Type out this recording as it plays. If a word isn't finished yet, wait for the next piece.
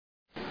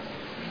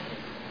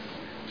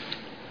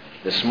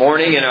This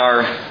morning in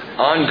our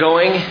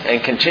ongoing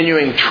and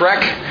continuing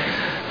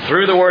trek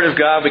through the Word of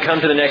God, we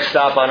come to the next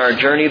stop on our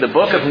journey, the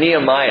book of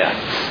Nehemiah.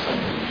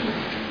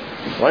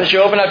 Why don't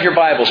you open up your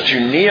Bibles to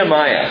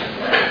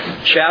Nehemiah,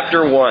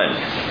 chapter 1.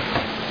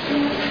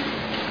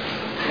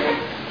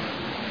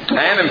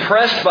 I am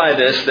impressed by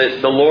this,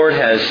 that the Lord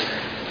has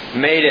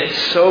made it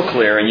so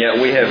clear, and yet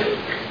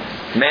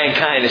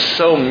mankind has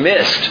so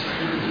missed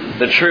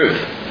the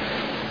truth.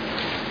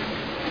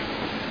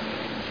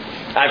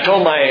 I've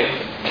told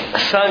my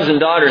sons and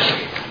daughters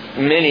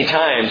many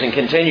times and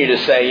continue to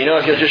say,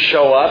 if you'll just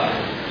show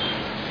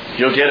up,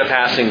 you'll get a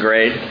passing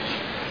grade.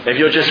 If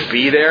you'll just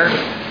be there,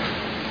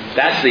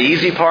 that's the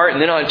easy part.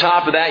 And then on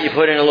top of that, you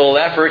put in a little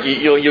effort,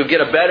 you'll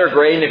get a better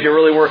grade. And if you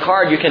really work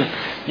hard, you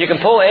can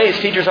pull A's.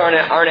 Teachers aren't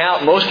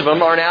out. Most of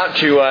them aren't out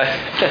to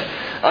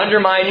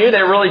undermine you.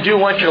 They really do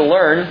want you to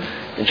learn.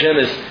 And Jim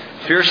is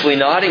fiercely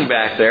nodding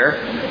back there.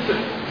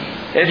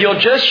 If you'll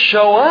just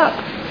show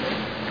up.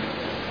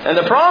 And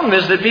the problem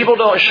is that people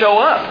don't show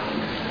up.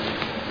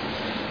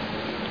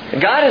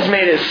 God has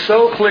made it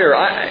so clear.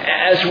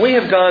 As we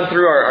have gone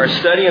through our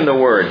study in the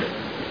Word,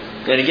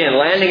 and again,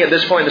 landing at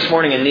this point this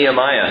morning in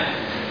Nehemiah,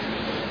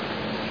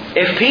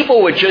 if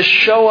people would just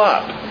show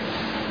up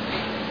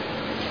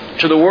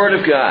to the Word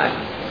of God,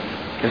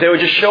 if they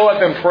would just show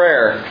up in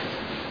prayer,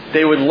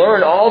 they would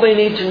learn all they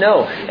need to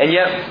know. And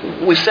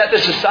yet, we set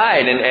this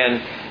aside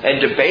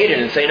and debate it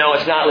and say, no,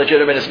 it's not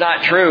legitimate, it's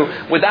not true,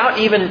 without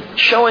even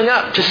showing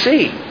up to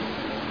see.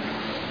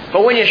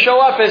 But when you show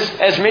up,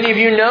 as many of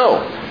you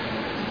know,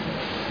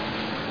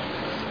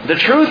 the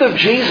truth of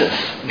Jesus,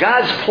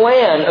 God's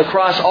plan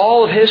across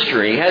all of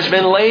history, has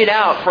been laid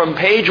out from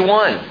page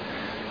 1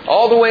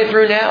 all the way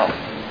through now.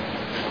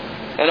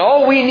 And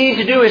all we need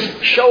to do is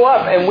show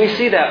up, and we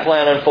see that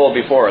plan unfold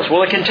before us.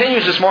 Well, it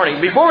continues this morning.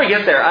 Before we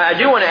get there, I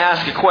do want to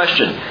ask a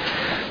question.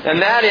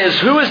 And that is,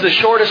 who is the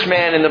shortest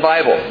man in the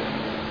Bible?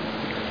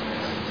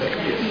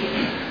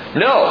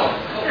 No.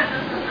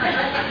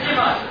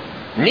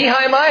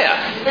 Nehemiah.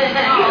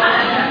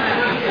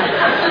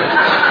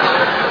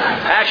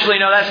 Actually,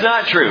 no, that's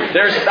not true.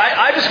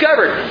 I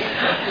discovered,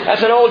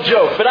 that's an old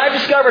joke, but I've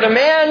discovered a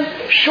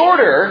man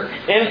shorter,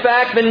 in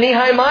fact, than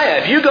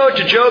Nehemiah. If you go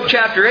to Job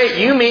chapter 8,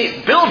 you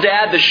meet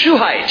Bildad the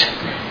Shuhite.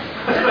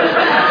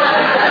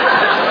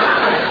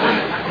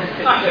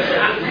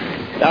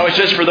 That was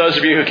just for those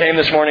of you who came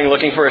this morning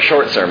looking for a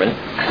short sermon.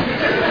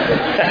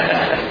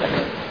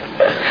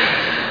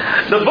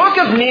 The book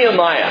of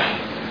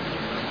Nehemiah.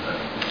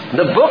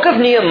 The book of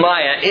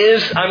Nehemiah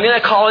is, I'm going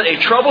to call it a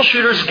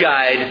troubleshooter's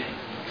guide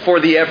for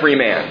the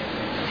everyman.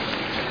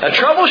 A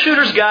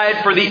troubleshooter's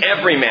guide for the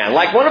everyman.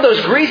 Like one of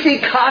those greasy,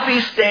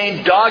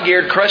 coffee-stained,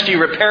 dog-eared, crusty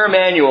repair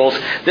manuals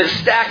that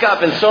stack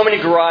up in so many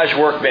garage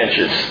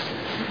workbenches.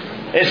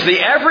 It's the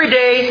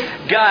everyday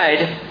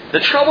guide, the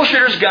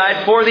troubleshooter's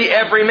guide for the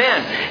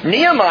everyman.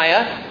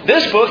 Nehemiah,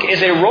 this book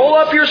is a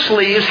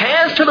roll-up-your-sleeves,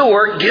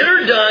 hands-to-the-work,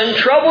 get-her-done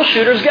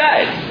troubleshooter's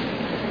guide.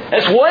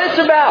 That's what it's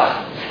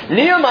about.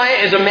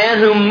 Nehemiah is a man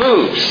who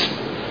moves.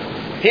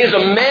 He is a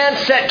man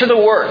set to the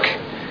work.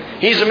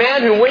 He's a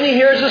man who, when he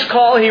hears his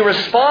call, he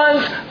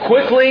responds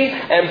quickly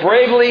and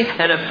bravely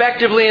and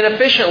effectively and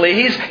efficiently.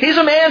 He's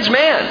a man's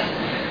man.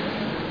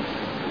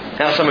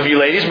 Now, some of you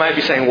ladies might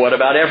be saying, what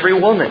about every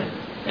woman?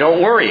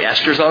 Don't worry,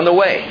 Esther's on the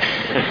way.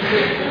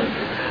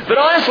 But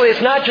honestly,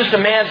 it's not just a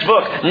man's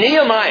book.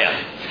 Nehemiah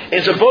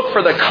is a book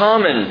for the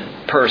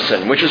common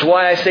person, which is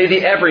why I say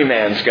the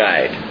everyman's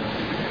guide.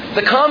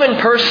 The common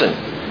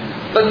person.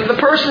 The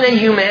person in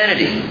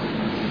humanity.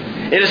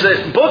 It is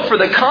a book for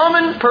the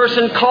common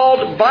person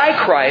called by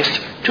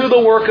Christ to the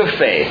work of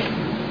faith.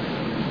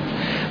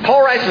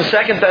 Paul writes in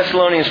 2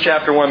 Thessalonians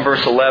chapter 1,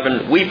 verse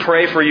 11, we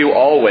pray for you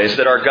always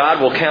that our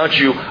God will count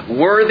you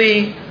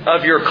worthy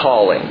of your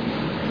calling.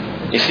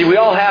 You see, we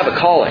all have a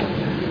calling.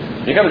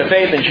 You come to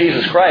faith in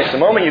Jesus Christ. The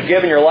moment you've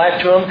given your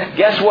life to Him,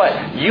 guess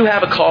what? You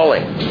have a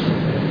calling.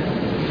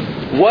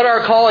 What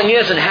our calling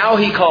is and how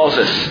He calls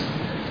us.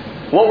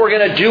 What we're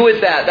going to do with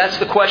that, that's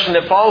the question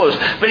that follows.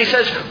 But he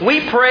says, we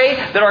pray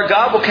that our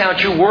God will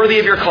count you worthy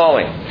of your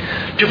calling,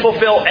 to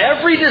fulfill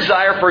every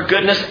desire for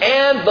goodness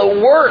and the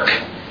work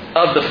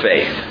of the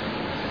faith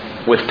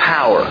with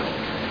power,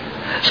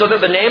 so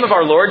that the name of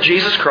our Lord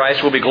Jesus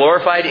Christ will be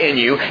glorified in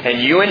you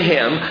and you in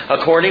Him,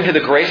 according to the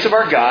grace of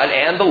our God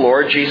and the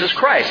Lord Jesus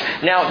Christ.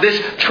 Now, this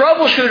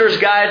troubleshooter's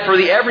guide for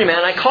the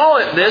everyman, I call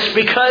it this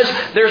because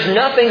there's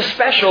nothing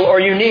special or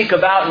unique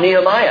about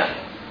Nehemiah,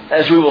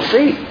 as we will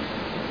see.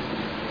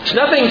 There's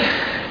nothing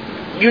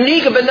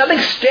unique, but nothing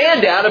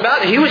standout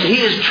about it. He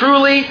is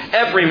truly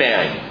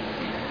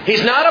everyman.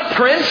 He's not a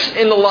prince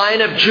in the line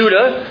of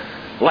Judah,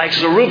 like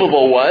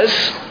Zerubbabel was.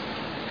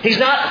 He's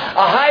not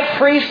a high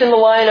priest in the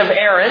line of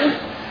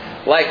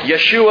Aaron, like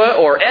Yeshua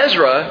or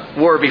Ezra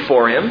were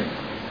before him.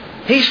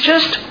 He's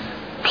just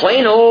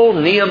plain old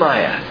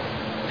Nehemiah.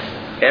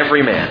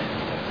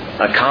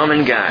 Everyman. A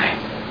common guy.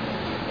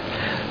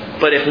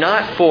 But if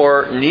not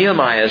for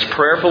Nehemiah's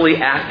prayerfully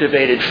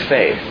activated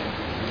faith,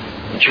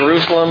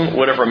 Jerusalem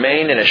would have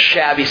remained in a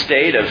shabby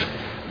state of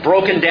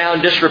broken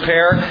down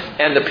disrepair,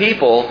 and the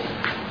people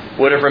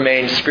would have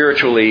remained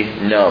spiritually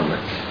numb.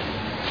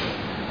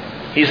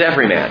 He's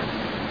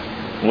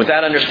Everyman. With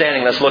that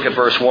understanding, let's look at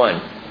verse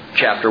 1,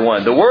 chapter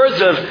 1. The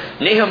words of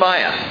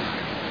Nehemiah.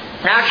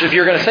 Actually, if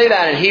you're going to say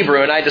that in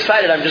Hebrew, and I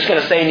decided I'm just going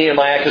to say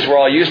Nehemiah because we're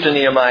all used to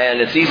Nehemiah and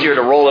it's easier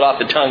to roll it off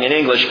the tongue in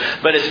English,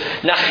 but it's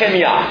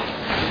Nehemiah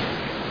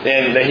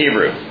in the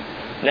Hebrew.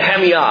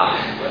 Nehemiah.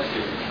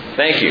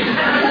 Thank you.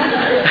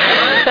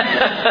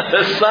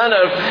 The son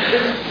of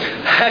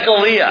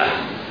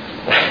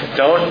Hekeliah.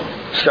 Don't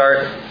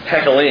start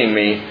heckling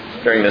me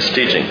during this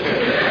teaching.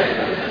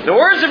 The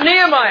words of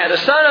Nehemiah, the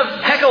son of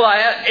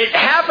Hekeliah, it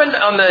happened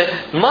on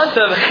the month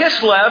of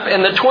Kislev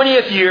in the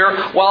 20th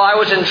year while I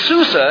was in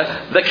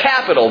Susa, the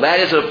capital,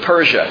 that is of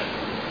Persia.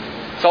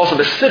 It's also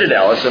the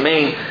citadel. It's the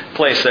main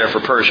place there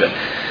for Persia.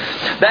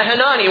 That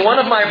Hanani, one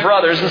of my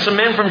brothers, and some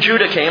men from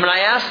Judah came, and I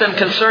asked them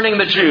concerning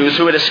the Jews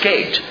who had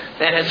escaped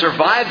and had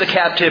survived the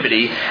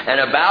captivity and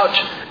about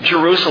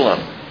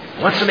Jerusalem.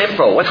 What's some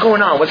info? What's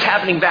going on? What's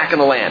happening back in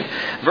the land?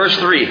 Verse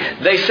 3,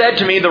 they said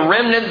to me, the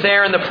remnant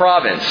there in the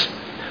province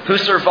who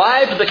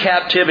survived the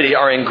captivity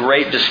are in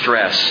great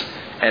distress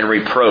and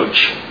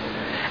reproach.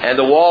 And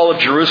the wall of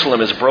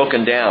Jerusalem is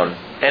broken down,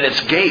 and its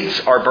gates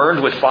are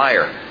burned with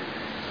fire.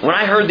 When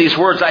I heard these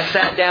words, I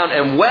sat down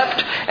and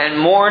wept and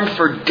mourned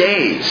for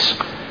days.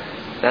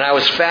 And I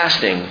was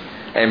fasting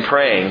and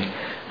praying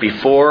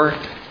before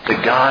the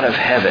God of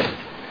heaven.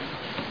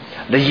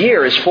 The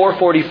year is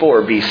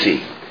 444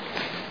 BC.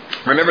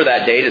 Remember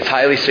that date, it's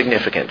highly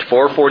significant.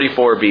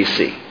 444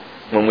 BC.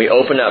 When we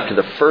open up to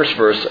the first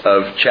verse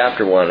of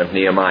chapter 1 of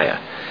Nehemiah.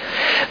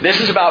 This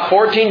is about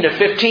 14 to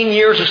 15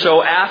 years or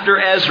so after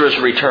Ezra's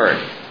return.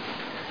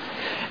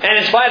 And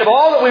in spite of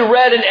all that we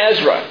read in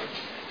Ezra,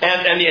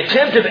 and the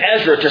attempt of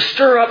Ezra to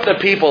stir up the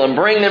people and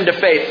bring them to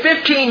faith,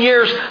 15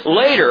 years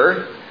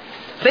later,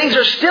 things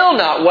are still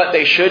not what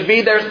they should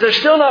be. They're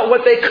still not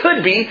what they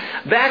could be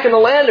back in the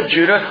land of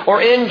Judah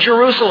or in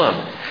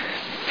Jerusalem.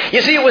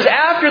 You see, it was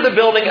after the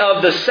building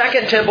of the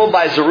second temple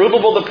by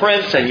Zerubbabel the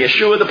prince and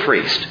Yeshua the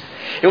priest.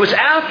 It was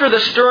after the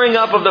stirring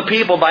up of the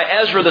people by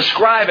Ezra the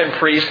scribe and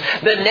priest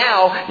that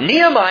now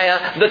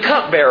Nehemiah the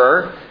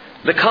cupbearer,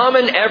 the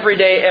common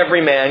everyday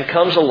everyman,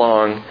 comes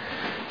along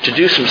to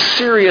do some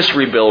serious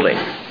rebuilding.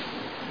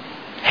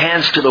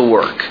 Hands to the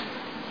work.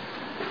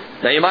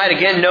 Now you might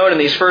again note in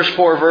these first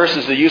 4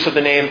 verses the use of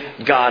the name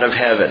God of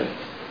Heaven.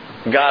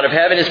 God of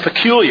Heaven is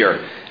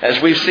peculiar,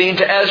 as we've seen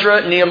to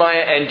Ezra,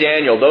 Nehemiah, and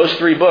Daniel. Those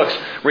 3 books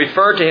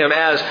refer to Him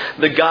as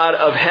the God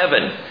of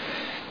Heaven.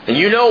 And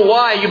you know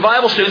why, you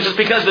Bible students, it's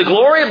because the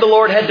glory of the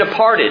Lord had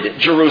departed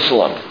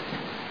Jerusalem.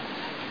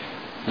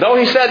 Though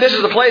He said, this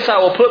is the place I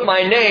will put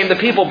my name, the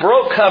people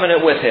broke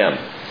covenant with Him.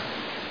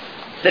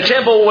 The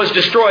temple was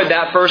destroyed,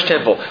 that first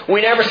temple.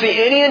 We never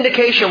see any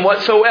indication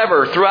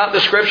whatsoever throughout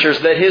the Scriptures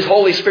that His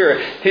Holy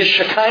Spirit, His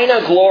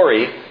Shekinah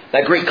glory,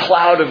 that great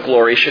cloud of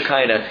glory,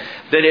 Shekinah,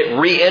 that it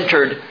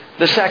re-entered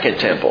the second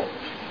temple.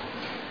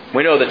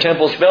 We know the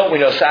temple's built. We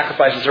know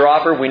sacrifices are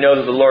offered. We know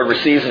that the Lord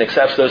receives and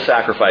accepts those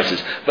sacrifices.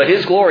 But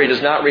His glory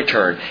does not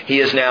return. He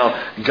is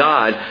now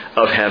God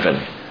of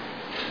heaven.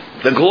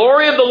 The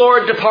glory of the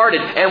Lord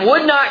departed and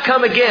would not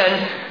come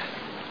again.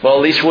 Well,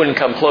 at least wouldn't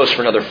come close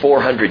for another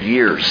 400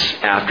 years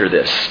after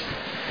this.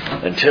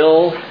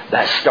 Until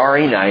that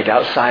starry night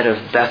outside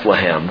of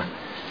Bethlehem,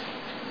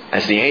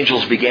 as the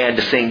angels began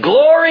to sing,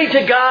 "Glory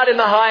to God in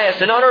the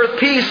highest, and on earth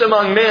peace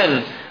among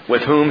men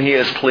with whom He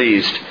is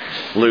pleased."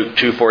 Luke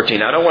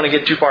 2:14. I don't want to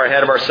get too far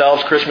ahead of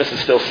ourselves. Christmas is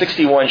still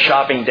 61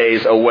 shopping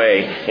days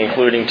away,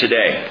 including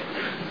today.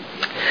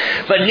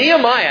 But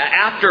Nehemiah,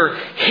 after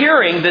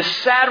hearing this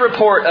sad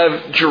report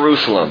of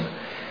Jerusalem,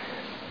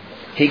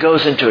 he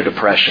goes into a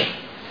depression.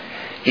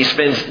 He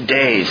spends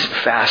days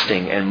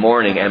fasting and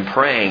mourning and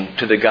praying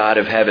to the God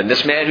of heaven.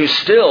 This man who's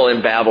still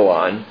in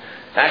Babylon,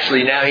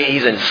 actually now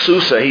he's in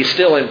Susa, he's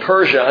still in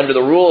Persia under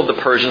the rule of the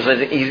Persians,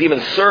 and he's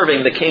even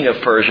serving the king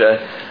of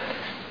Persia.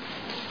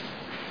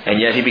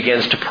 And yet he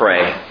begins to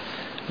pray.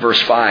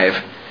 Verse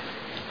 5,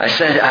 I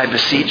said, I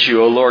beseech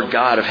you, O Lord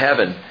God of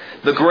heaven,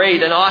 the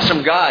great and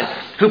awesome God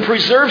who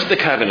preserves the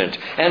covenant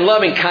and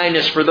loving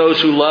kindness for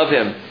those who love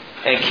Him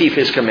and keep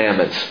His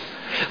commandments.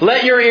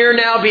 Let your ear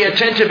now be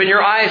attentive and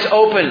your eyes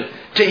open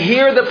to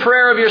hear the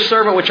prayer of your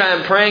servant, which I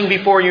am praying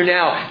before you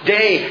now,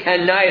 day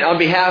and night, on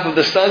behalf of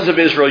the sons of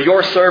Israel,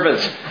 your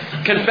servants,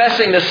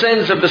 confessing the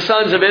sins of the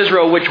sons of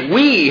Israel, which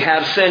we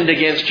have sinned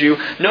against you.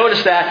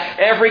 Notice that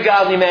every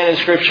godly man in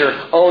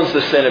Scripture owns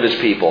the sin of his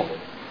people,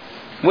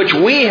 which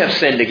we have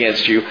sinned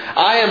against you.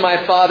 I and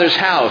my father's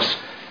house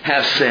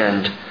have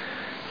sinned.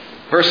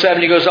 Verse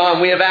 7, he goes on,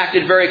 we have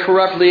acted very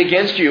corruptly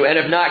against you and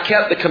have not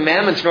kept the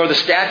commandments, nor the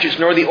statutes,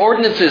 nor the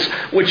ordinances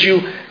which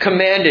you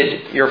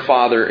commanded your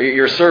father,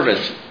 your servant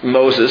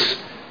Moses.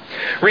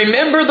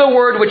 Remember the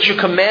word which you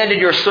commanded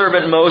your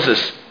servant Moses,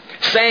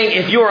 saying,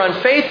 if you are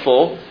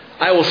unfaithful,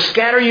 I will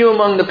scatter you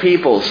among the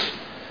peoples.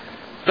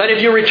 But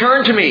if you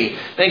return to me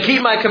and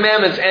keep my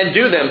commandments and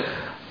do them,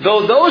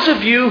 though those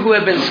of you who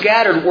have been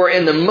scattered were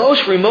in the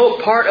most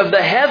remote part of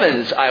the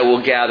heavens, I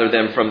will gather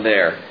them from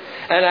there.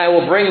 And I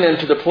will bring them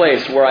to the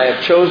place where I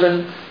have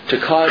chosen to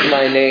cause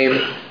my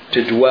name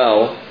to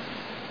dwell.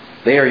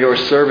 They are your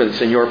servants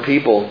and your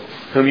people,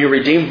 whom you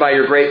redeemed by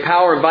your great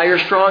power and by your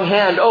strong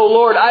hand. O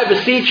Lord, I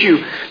beseech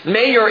you,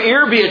 may your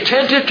ear be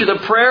attentive to the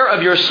prayer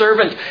of your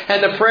servant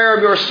and the prayer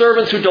of your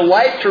servants who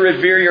delight to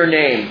revere your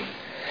name.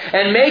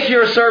 And make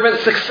your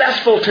servant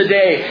successful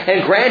today,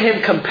 and grant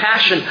him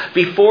compassion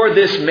before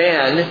this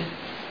man.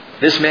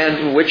 This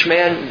man, which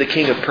man? The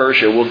king of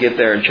Persia. We'll get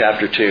there in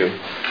chapter 2.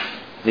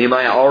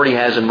 Nehemiah already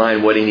has in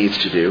mind what he needs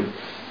to do.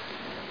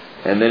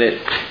 And then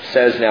it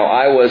says, now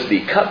I was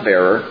the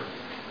cupbearer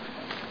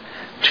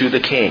to the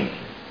king.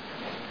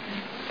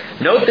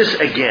 Note this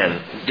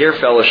again, dear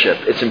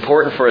fellowship. It's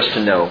important for us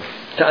to know,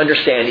 to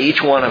understand,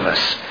 each one of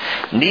us.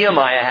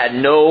 Nehemiah had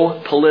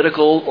no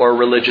political or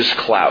religious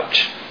clout.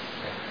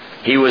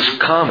 He was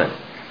common.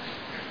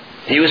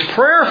 He was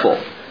prayerful.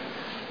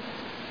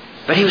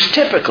 But he was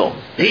typical.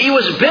 He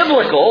was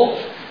biblical,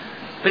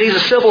 but he's a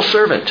civil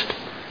servant.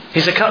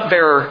 He's a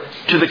cupbearer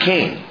to the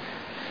king.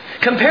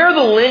 Compare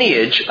the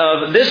lineage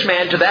of this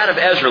man to that of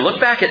Ezra. Look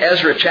back at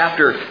Ezra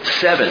chapter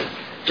 7.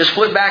 Just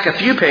flip back a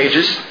few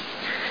pages.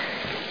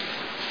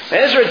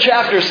 Ezra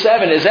chapter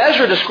 7, as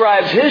Ezra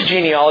describes his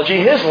genealogy,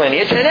 his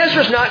lineage, and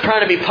Ezra's not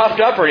trying to be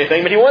puffed up or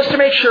anything, but he wants to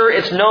make sure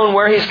it's known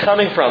where he's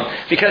coming from,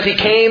 because he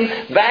came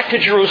back to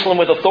Jerusalem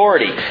with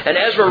authority. And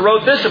Ezra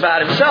wrote this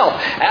about himself.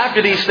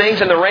 After these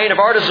things, in the reign of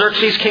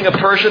Artaxerxes, king of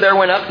Persia, there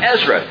went up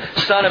Ezra,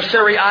 son of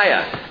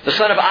Seraiah, the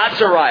son of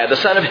Azariah, the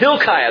son of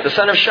Hilkiah, the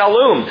son of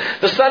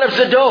Shallum, the son of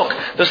Zadok,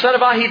 the son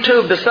of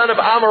Ahitub, the son of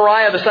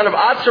Amariah, the son of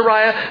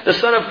Azariah, the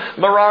son of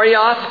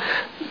Merarioth,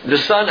 the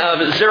son of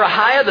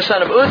Zerahiah, the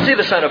son of Uzzi,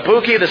 the son of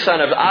Buki, the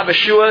son of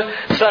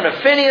Abishua, son of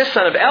Phinehas,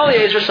 son of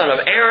Eleazar, son of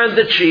Aaron,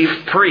 the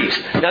chief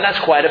priest. Now that's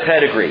quite a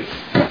pedigree.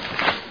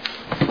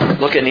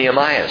 Look at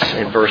Nehemiah's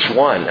in verse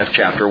 1 of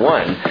chapter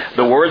 1.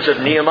 The words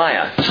of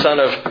Nehemiah, son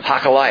of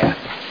Hakaliah.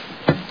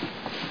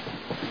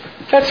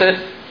 That's it.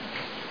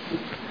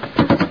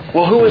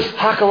 Well, who was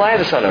Hakaliah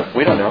the son of?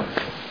 We don't know.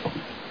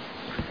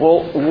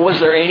 Well, was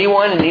there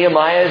anyone in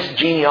Nehemiah's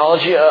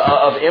genealogy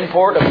of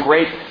import, of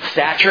great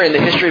stature in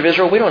the history of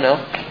Israel? We don't know.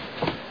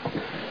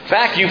 In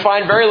fact, you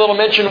find very little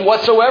mention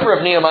whatsoever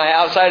of Nehemiah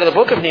outside of the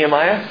book of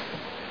Nehemiah.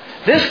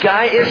 This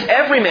guy is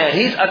everyman.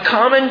 He's a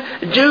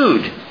common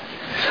dude.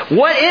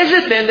 What is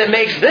it then that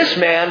makes this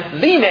man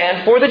the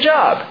man for the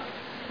job?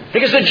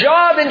 Because the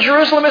job in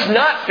Jerusalem is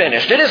not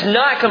finished. It is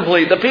not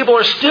complete. The people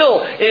are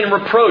still in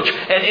reproach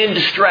and in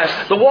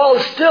distress. The wall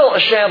is still a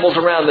shambles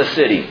around the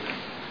city.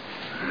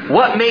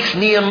 What makes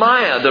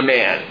Nehemiah the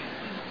man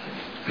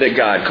that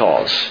God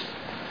calls?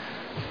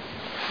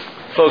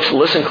 Folks,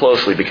 listen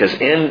closely, because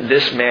in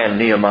this man,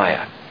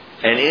 Nehemiah,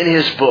 and in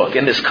his book,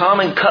 in this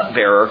common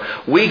cupbearer,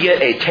 we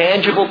get a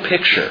tangible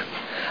picture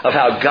of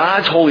how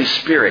God's Holy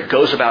Spirit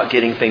goes about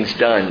getting things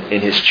done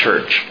in His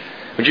church.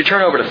 Would you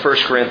turn over to 1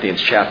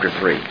 Corinthians chapter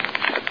 3?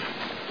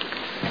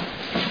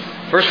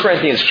 1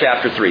 Corinthians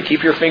chapter 3.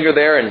 Keep your finger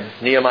there in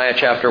Nehemiah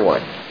chapter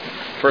 1.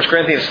 1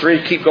 Corinthians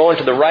 3, keep going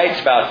to the right.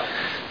 It's about,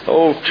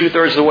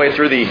 2/3 of the way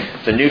through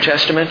the New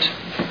Testament.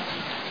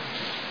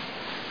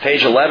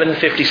 Page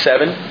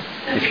 1157,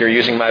 if you're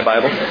using my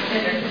Bible.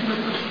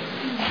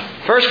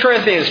 1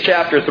 Corinthians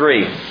chapter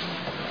 3,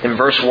 in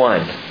verse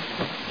 1.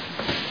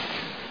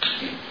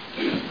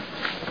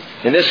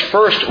 In this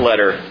first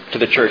letter to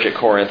the church at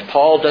Corinth,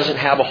 Paul doesn't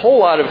have a whole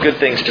lot of good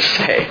things to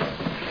say.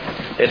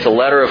 It's a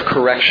letter of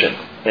correction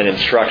and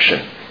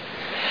instruction.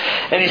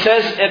 And he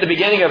says at the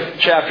beginning of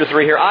chapter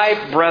 3 here,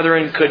 I,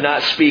 brethren, could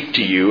not speak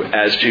to you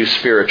as to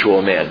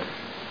spiritual men,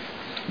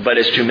 but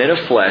as to men of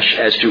flesh,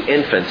 as to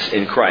infants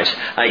in Christ.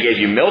 I gave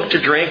you milk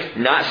to drink,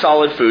 not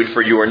solid food,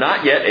 for you are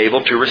not yet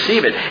able to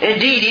receive it.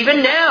 Indeed,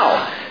 even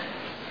now,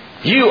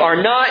 you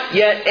are not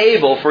yet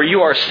able, for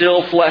you are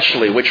still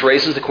fleshly. Which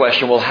raises the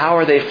question, well, how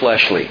are they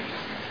fleshly?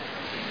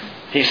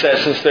 He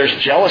says, since there's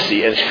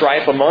jealousy and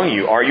strife among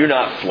you, are you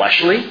not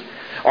fleshly?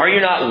 Are you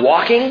not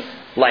walking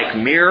like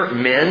mere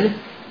men?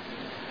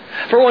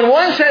 For when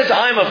one says,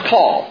 I'm of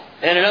Paul,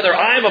 and another,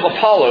 I'm of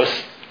Apollos,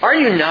 are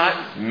you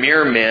not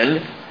mere men?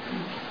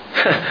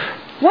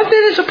 What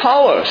then is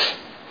Apollos?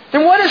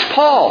 And what is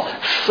Paul?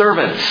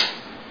 Servants.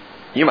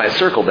 You might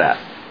circle that.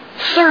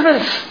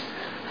 Servants.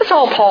 That's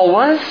all Paul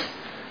was.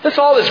 That's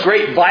all this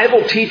great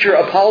Bible teacher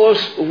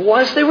Apollos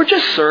was. They were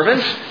just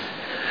servants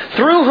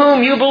through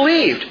whom you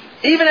believed,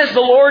 even as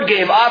the Lord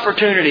gave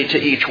opportunity to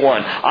each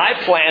one.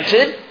 I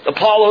planted,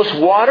 Apollos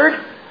watered,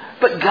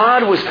 but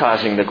God was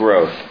causing the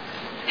growth.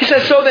 He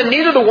says, so then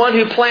neither the one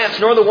who plants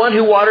nor the one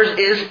who waters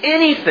is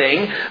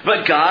anything,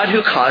 but God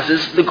who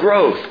causes the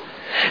growth.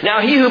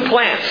 Now he who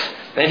plants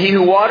and he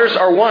who waters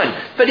are one,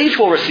 but each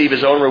will receive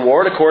his own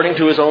reward according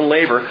to his own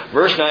labor.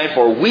 Verse 9,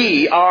 for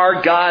we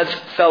are God's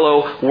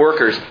fellow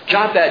workers.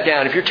 Jot that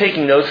down. If you're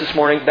taking notes this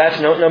morning, that's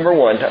note number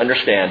 1 to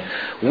understand.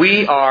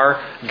 We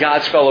are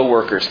God's fellow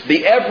workers.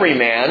 The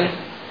everyman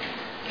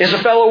is a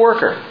fellow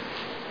worker.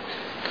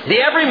 The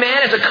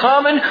everyman is a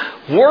common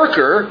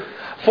worker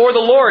for the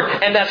Lord.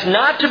 And that's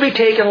not to be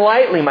taken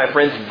lightly, my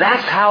friends.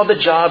 That's how the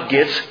job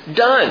gets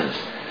done.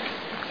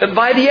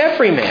 By the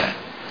everyman.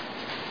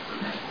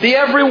 The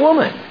every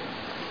woman.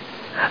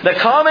 The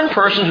common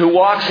person who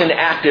walks in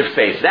active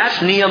faith.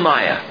 That's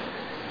Nehemiah.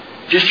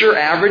 Just your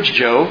average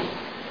Joe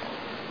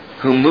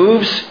who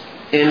moves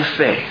in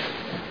faith.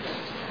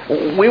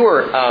 We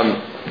were,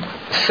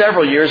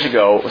 several years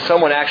ago,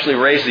 someone actually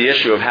raised the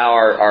issue of how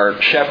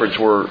our shepherds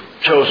were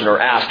chosen or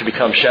asked to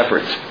become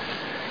shepherds.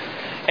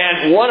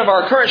 And one of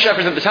our current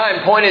shepherds at the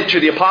time pointed to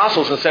the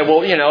apostles and said,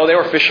 well, they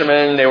were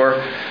fishermen, they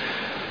were,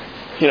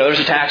 there was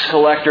a tax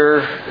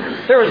collector.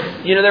 They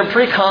were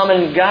pretty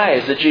common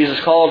guys that Jesus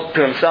called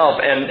to himself.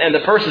 And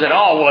the person said,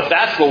 oh, well, if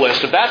that's the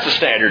list, if that's the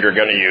standard you're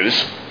going to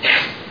use.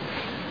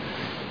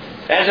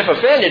 As if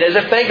offended, as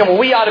if thinking, well,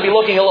 we ought to be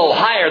looking a little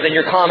higher than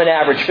your common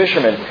average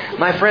fisherman.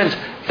 My friends,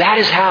 that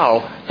is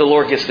how the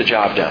Lord gets the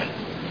job done.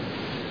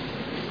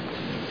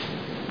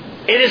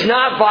 It is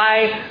not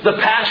by the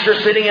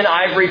pastor sitting in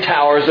ivory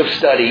towers of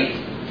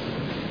study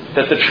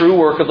that the true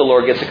work of the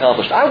Lord gets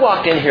accomplished. I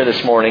walked in here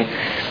this morning,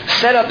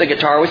 set up the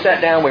guitar, we sat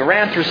down, we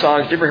ran through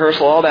songs, did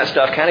rehearsal, all that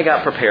stuff, kind of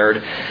got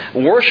prepared.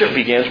 Worship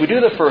begins, we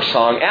do the first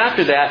song.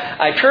 After that,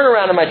 I turn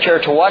around in my chair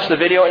to watch the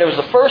video, and it was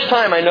the first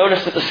time I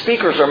noticed that the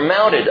speakers are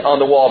mounted on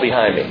the wall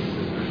behind me.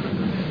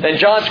 And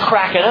John's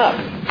cracking up.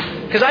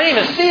 Because I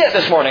didn't even see it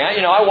this morning.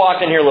 I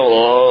walked in here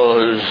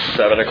it's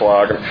 7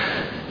 o'clock.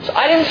 So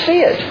I didn't see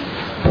it.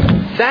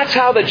 That's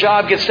how the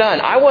job gets done.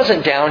 I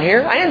wasn't down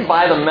here. I didn't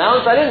buy the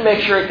mounts. I didn't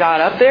make sure it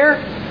got up there.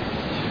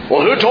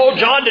 Well, who told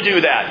John to do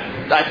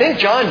that? I think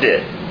John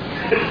did.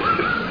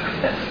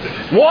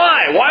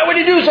 Why? Why would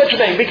he do such a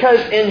thing? Because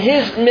in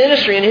his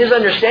ministry, in his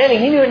understanding,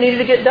 he knew it needed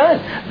to get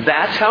done.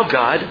 That's how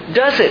God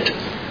does it.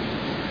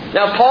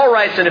 Now, Paul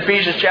writes in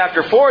Ephesians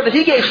chapter 4 that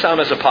he gave some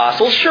as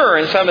apostles, sure,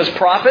 and some as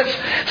prophets,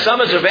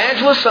 some as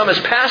evangelists, some as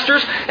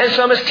pastors, and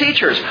some as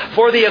teachers,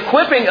 for the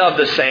equipping of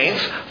the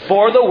saints,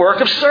 for the work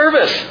of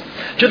service,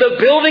 to the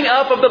building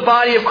up of the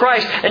body of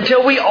Christ,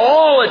 until we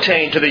all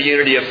attain to the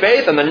unity of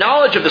faith and the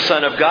knowledge of the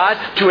Son of God,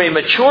 to a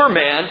mature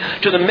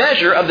man, to the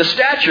measure of the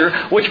stature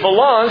which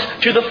belongs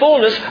to the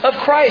fullness of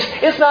Christ.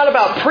 It's not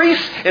about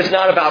priests, it's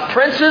not about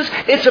princes,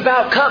 it's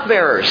about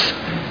cupbearers.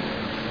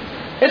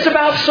 It's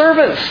about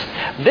servants.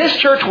 This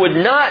church would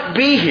not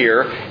be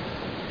here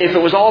if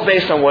it was all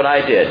based on what I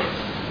did.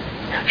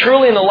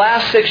 Truly, in the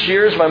last 6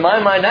 years, by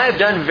my mind, I have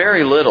done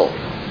very little.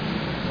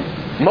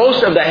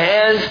 Most of the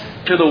hands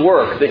to the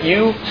work that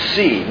you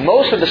see,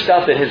 most of the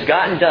stuff that has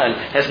gotten done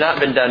has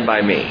not been done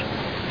by me.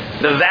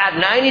 That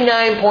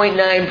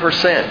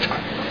 99.9%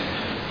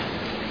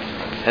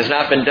 has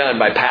not been done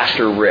by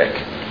Pastor Rick.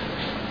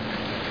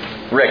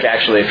 Rick,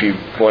 actually, if you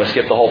want to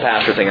skip the whole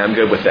pastor thing, I'm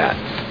good with that.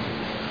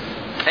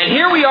 And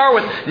here we are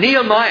with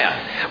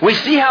Nehemiah. We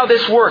see how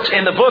this works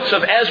in the books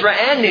of Ezra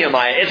and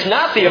Nehemiah. It's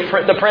not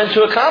the prince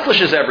who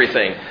accomplishes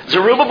everything.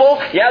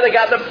 Zerubbabel, yeah, they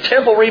got the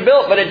temple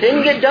rebuilt, but it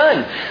didn't get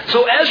done.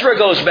 So Ezra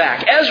goes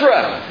back.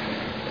 Ezra,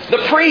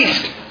 the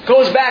priest,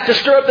 goes back to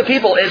stir up the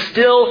people. It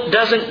still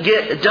doesn't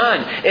get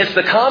done. It's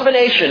the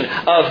combination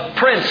of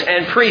prince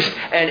and priest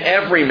and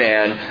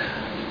everyman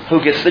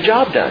who gets the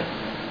job done.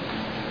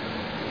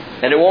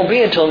 And it won't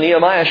be until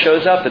Nehemiah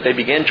shows up that they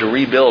begin to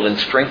rebuild and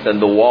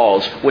strengthen the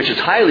walls, which is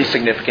highly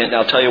significant, and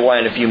I'll tell you why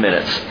in a few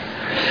minutes.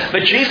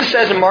 But Jesus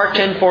says in Mark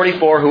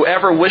 10:44,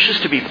 whoever wishes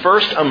to be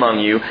first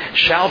among you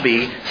shall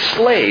be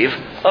slave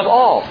of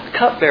all,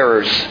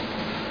 cupbearers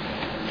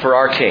for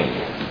our King.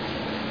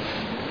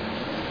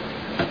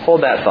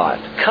 Hold that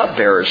thought.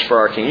 Cupbearers for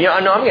our King.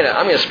 I'm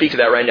going to speak to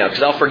that right now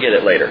because I'll forget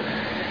it later.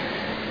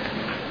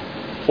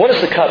 What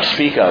does the cup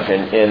speak of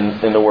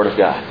in the Word of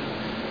God?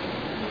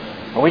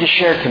 Well, we just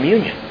share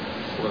communion.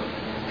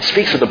 It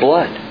speaks of the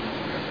blood.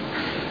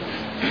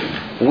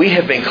 We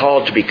have been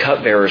called to be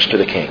cupbearers to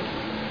the King,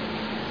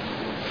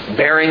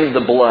 bearing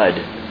the blood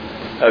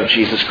of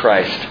Jesus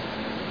Christ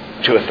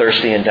to a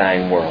thirsty and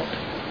dying world.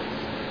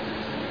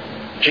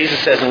 Jesus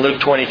says in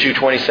Luke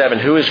 22:27,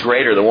 who is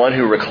greater, the one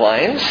who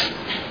reclines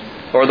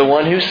or the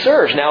one who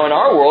serves? Now, in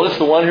our world, it's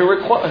the one who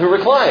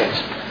reclines.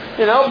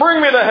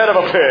 Bring me the head of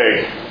a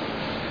pig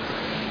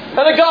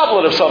and a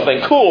goblet of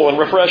something cool and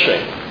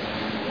refreshing.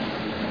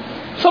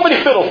 Somebody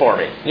fiddle for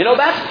me.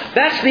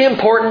 That's the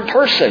important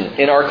person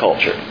in our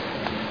culture,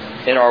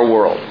 in our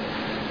world.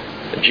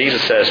 And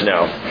Jesus says,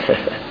 no.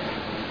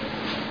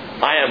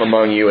 I am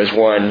among you as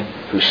one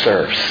who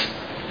serves.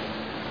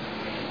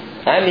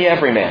 I'm the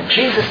everyman.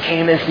 Jesus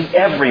came as the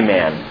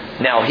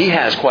everyman. Now, he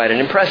has quite an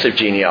impressive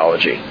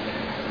genealogy.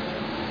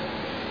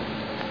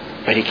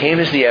 But he came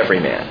as the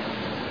everyman.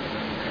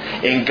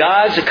 In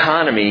God's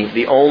economy,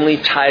 the only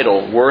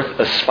title worth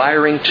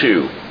aspiring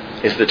to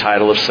is the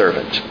title of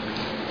servant.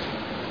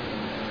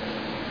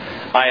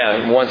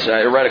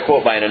 I read a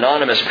quote by an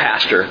anonymous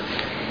pastor,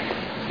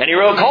 and he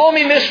wrote, call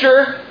me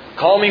mister,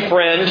 call me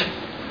friend,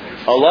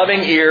 a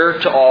loving ear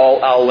to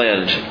all I'll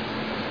lend.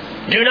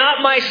 Do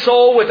not my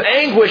soul with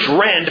anguish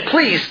rend,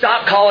 please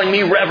stop calling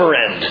me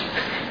reverend.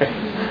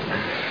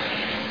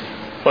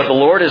 What the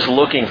Lord is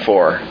looking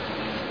for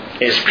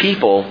is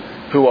people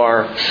who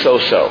are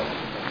so-so.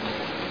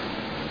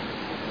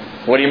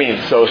 What do you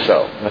mean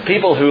so-so? The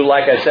people who,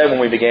 like I said when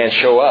we began,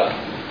 show up.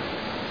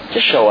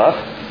 Just show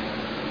up.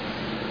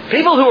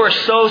 People who are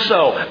so.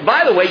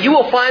 By the way, you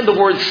will find the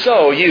word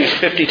so used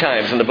 50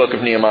 times in the book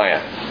of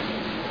Nehemiah.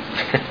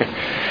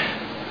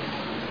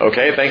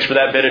 Okay, thanks for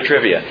that bit of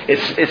trivia.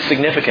 It's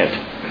significant.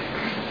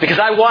 Because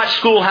I watched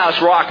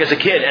Schoolhouse Rock as a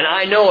kid, and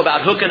I know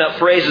about hooking up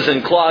phrases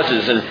and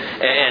clauses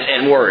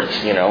and words,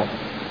 you know.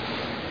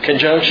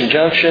 Conjunction,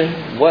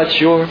 junction, what's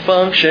your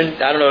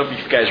function? I don't know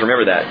if you guys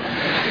remember that.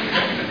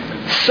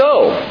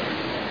 So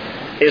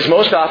is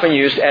most often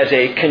used as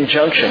a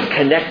conjunction,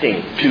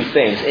 connecting two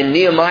things. In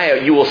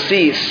Nehemiah, you will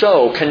see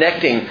so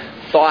connecting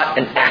thought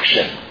and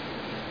action.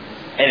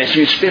 And it's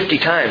used 50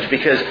 times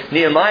because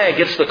Nehemiah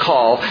gets the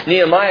call,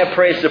 Nehemiah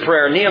prays the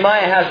prayer,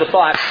 Nehemiah has the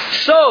thought,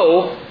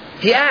 so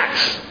he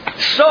acts.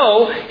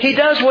 So he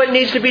does what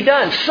needs to be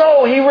done.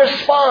 So he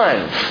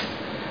responds.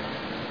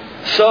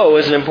 So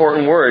is an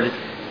important word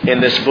in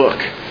this book.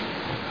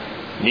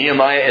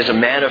 Nehemiah is a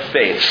man of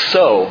faith.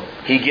 So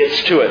he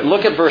gets to it.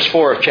 Look at verse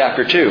 4 of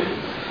chapter 2.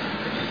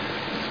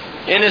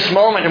 In this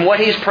moment and what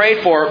he's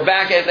prayed for,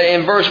 back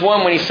in verse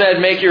 1 when he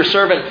said, make your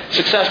servant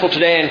successful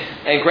today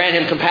and grant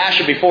him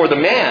compassion before this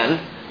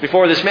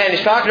man.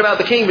 He's talking about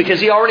the king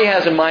because he already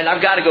has in mind,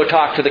 I've got to go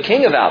talk to the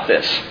king about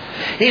this.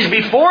 He's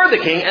before the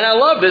king, and I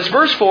love this.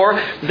 Verse 4,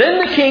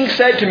 then the king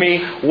said to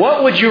me,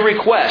 what would you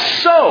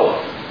request? So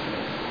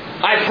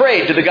I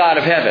prayed to the God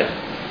of heaven.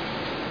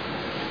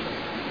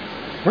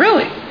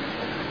 Really?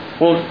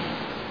 Well,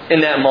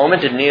 in that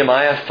moment, did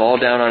Nehemiah fall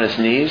down on his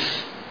knees?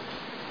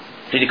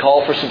 Did he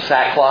call for some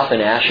sackcloth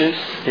and ashes?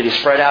 Did he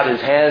spread out his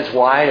hands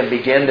wide and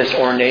begin this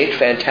ornate,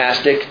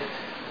 fantastic,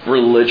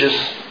 religious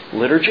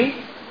liturgy?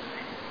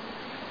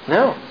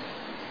 No.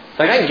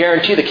 Like, I can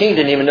guarantee the king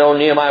didn't even know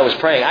Nehemiah was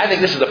praying. I think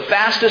this is the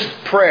fastest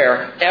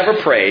prayer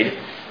ever prayed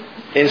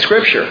in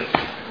Scripture.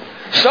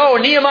 So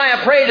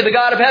Nehemiah prayed to the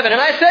God of heaven, and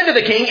I said to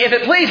the king, if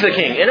it please the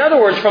king. In other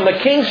words, from the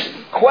king's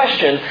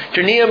question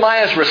to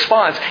Nehemiah's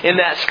response in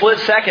that split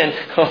second,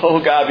 oh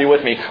God, be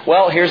with me.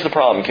 Well, here's the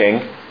problem,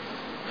 king.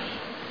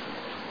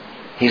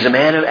 He's a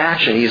man of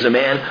action. He's a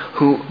man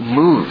who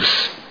moves.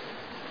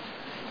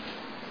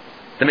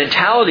 The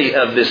mentality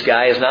of this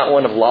guy is not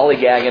one of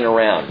lollygagging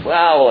around.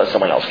 Well, we'll let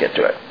someone else get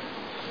to it.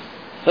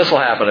 This will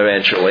happen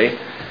eventually.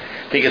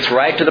 He gets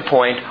right to the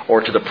point,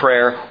 or to the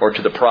prayer, or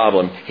to the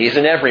problem. He's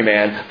an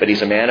everyman, but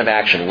he's a man of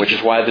action, which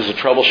is why there's a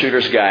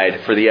Troubleshooter's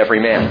Guide for the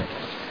everyman.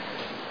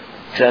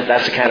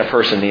 That's the kind of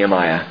person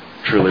Nehemiah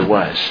truly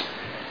was.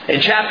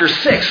 In chapter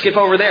 6, skip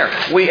over there,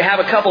 we have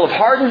a couple of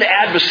hardened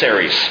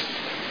adversaries.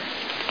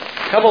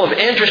 A couple of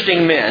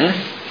interesting men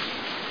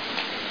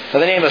by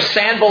the name of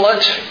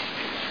Sanballat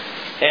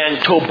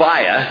and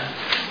Tobiah.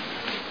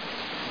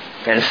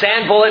 And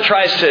Sanballat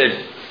tries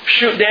to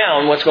shoot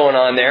down what's going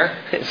on there.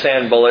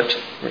 Sanballat.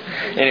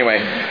 Anyway.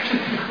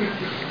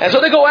 And so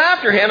they go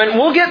after him, and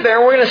we'll get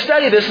there. We're going to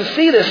study this and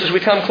see this as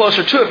we come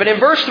closer to it. But in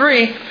verse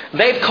 3,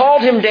 they've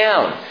called him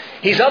down.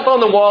 He's up on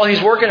the wall.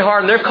 He's working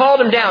hard. And they've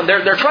called him down.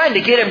 They're trying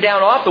to get him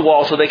down off the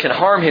wall so they can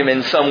harm him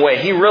in some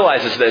way. He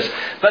realizes this.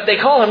 But they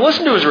call him.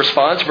 Listen to his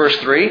response, verse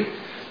 3.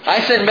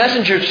 I sent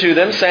messengers to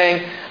them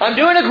saying, I'm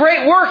doing a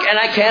great work and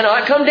I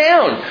cannot come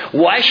down.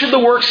 Why should the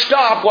work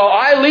stop while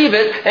I leave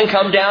it and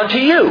come down to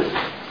you?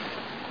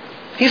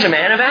 He's a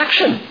man of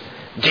action.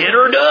 Did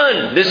or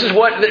done. This is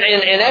what, in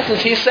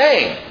essence, he's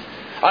saying.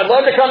 I'd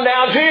love to come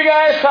down to you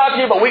guys, talk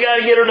to you, but we got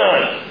to get her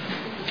done.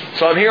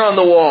 So I'm here on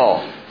the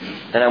wall.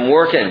 And I'm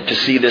working to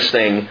see this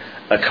thing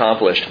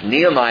accomplished.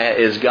 Nehemiah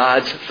is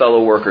God's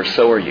fellow worker.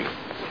 So are you.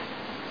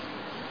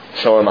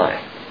 So am I.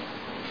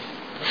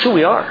 That's who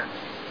we are.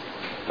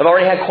 I've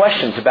already had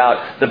questions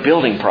about the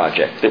building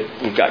project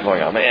that we've got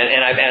going on.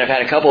 And I've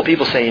had a couple of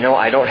people say,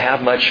 I don't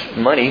have much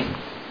money.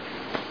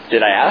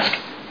 Did I ask?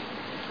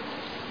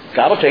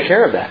 God will take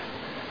care of that.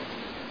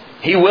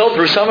 He will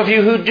through some of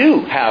you who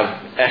do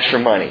have extra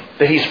money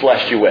that He's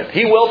blessed you with.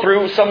 He will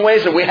through some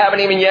ways that we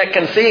haven't even yet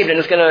conceived, and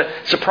it's going to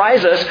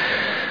surprise us.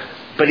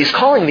 But He's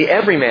calling the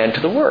everyman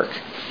to the work.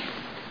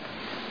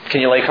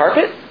 Can you lay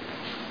carpet?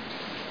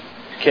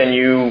 Can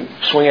you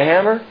swing a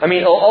hammer? I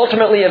mean,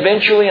 ultimately,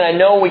 eventually, and I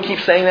know we keep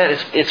saying that,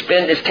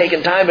 it's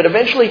taken time, but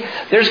eventually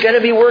there's going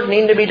to be work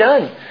needing to be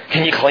done.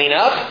 Can you clean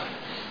up?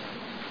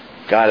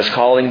 God is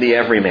calling the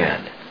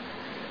everyman.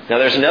 Now,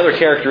 there's another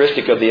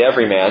characteristic of the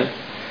everyman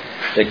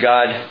that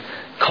God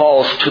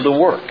calls to the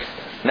work.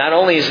 Not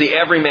only is the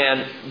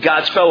everyman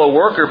God's fellow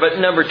worker, but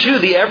number 2,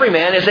 the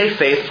everyman is a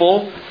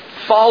faithful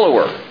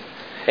follower.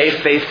 A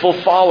faithful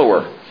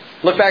follower.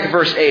 Look back at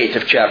verse 8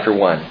 of chapter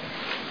 1.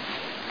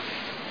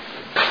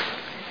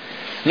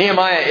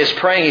 Nehemiah is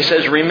praying. He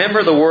says,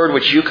 remember the word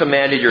which you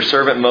commanded your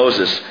servant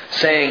Moses,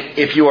 saying,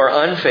 if you are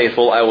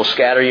unfaithful, I will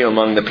scatter you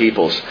among the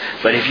peoples.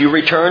 But if you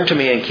return to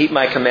me and keep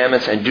my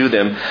commandments and do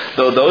them,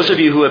 though those of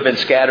you who have been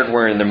scattered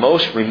were in the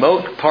most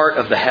remote part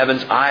of the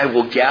heavens, I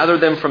will gather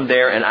them from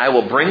there, and I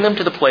will bring them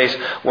to the place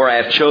where I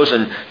have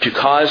chosen to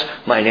cause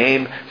my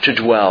name to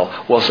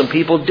dwell. Well, some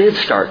people did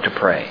start to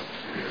pray.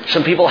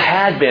 Some people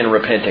had been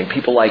repenting,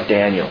 people like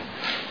Daniel.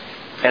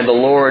 And the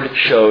Lord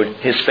showed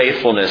His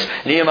faithfulness.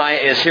 Nehemiah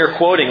is here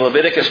quoting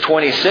Leviticus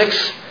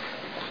 26.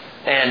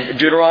 And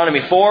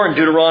Deuteronomy 4 and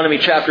Deuteronomy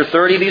chapter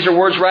 30, these are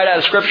words right out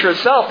of Scripture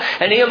itself.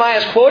 And Nehemiah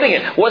is quoting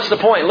it. What's the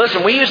point?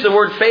 Listen, we use the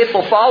word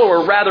faithful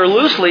follower rather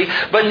loosely,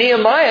 but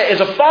Nehemiah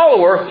is a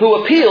follower who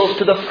appeals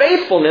to the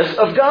faithfulness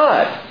of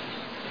God.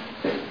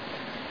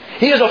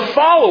 He is a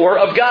follower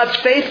of God's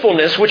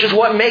faithfulness, which is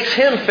what makes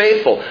him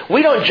faithful.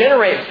 We don't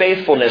generate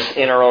faithfulness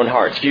in our own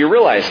hearts. Do you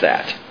realize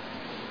that?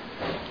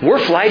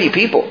 We're flighty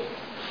people.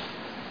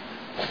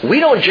 We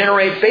don't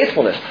generate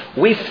faithfulness.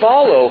 We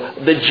follow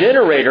the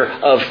generator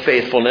of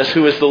faithfulness,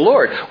 who is the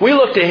Lord. We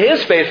look to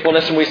His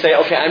faithfulness and we say,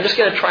 okay, I'm just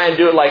going to try and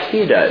do it like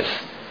He does.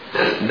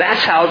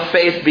 That's how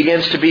faith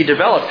begins to be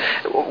developed.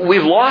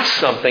 We've lost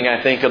something,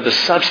 I think, of the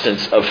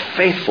substance of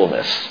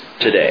faithfulness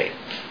today.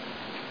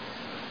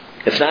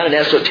 It's not an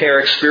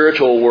esoteric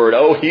spiritual word.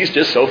 Oh, he's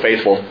just so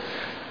faithful.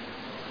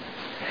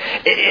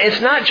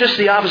 It's not just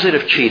the opposite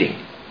of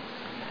cheating.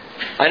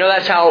 I know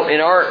that's how in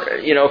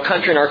our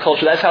country and our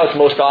culture, that's how it's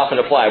most often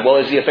applied. Well,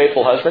 is he a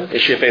faithful husband?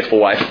 Is she a faithful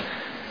wife?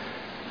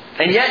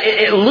 And yet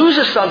it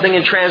loses something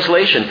in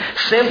translation.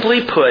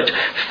 Simply put,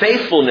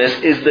 faithfulness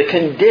is the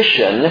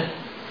condition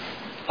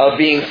of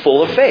being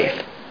full of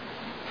faith.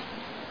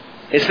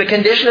 It's the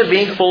condition of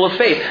being full of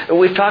faith. And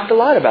we've talked a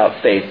lot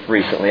about faith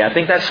recently. I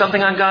think that's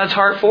something on God's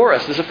heart for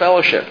us as a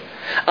fellowship.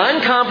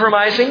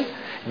 Uncompromising,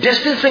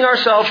 distancing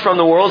ourselves from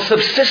the world,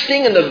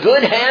 subsisting in the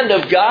good hand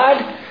of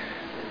God.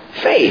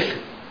 Faith.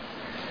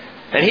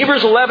 And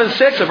Hebrews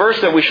 11:6, a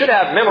verse that we should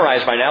have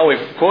memorized by now.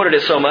 We've quoted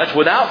it so much.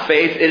 Without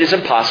faith, it is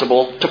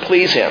impossible to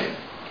please Him.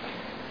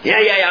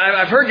 Yeah.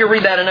 I've heard you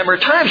read that a number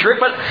of times,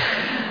 Rick, but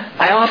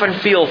I often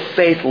feel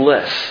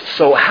faithless.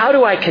 So how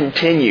do I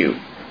continue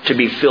to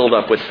be filled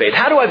up with faith?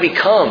 How do I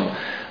become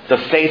the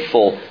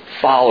faithful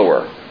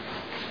follower?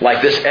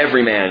 Like this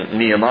everyman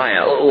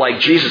Nehemiah.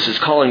 Like Jesus is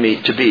calling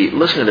me to be.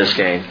 Listen to this,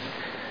 gang.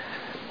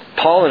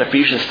 Paul in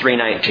Ephesians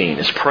 3:19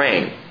 is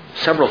praying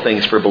several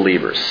things for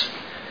believers.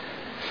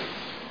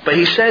 But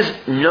he says,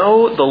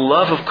 know the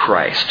love of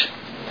Christ,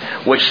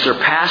 which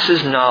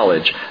surpasses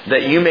knowledge,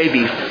 that you may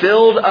be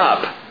filled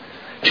up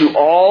to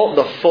all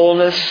the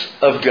fullness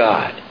of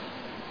God.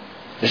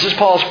 This is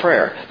Paul's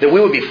prayer, that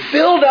we would be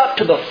filled up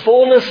to the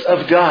fullness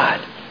of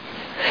God.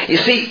 You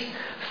see,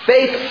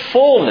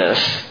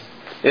 faithfulness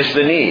is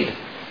the need.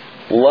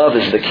 Love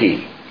is the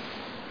key.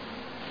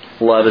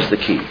 Love is the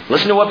key.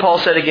 Listen to what Paul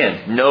said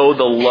again. Know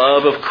the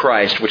love of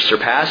Christ, which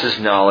surpasses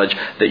knowledge,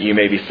 that you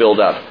may be filled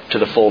up to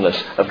the fullness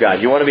of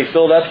God. You want to be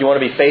filled up? You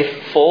want to be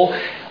faithful?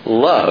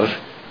 Love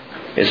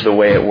is the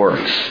way it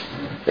works.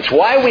 It's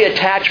why we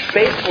attach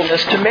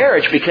faithfulness to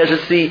marriage, because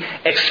it's the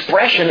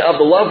expression of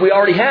the love we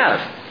already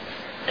have.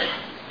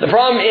 The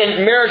problem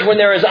in marriage when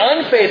there is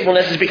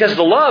unfaithfulness is because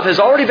the love has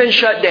already been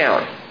shut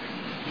down.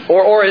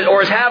 Or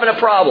is having a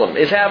problem,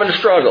 is having a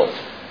struggle.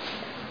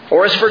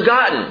 Or is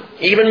forgotten,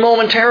 even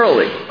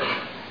momentarily.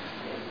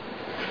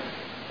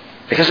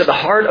 Because at the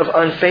heart of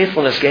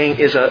unfaithfulness, gang,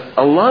 is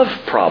a love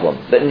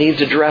problem that needs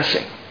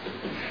addressing.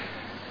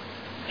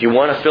 If you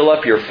want to fill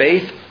up your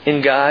faith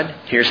in God,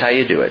 here's how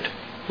you do it.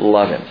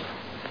 Love Him.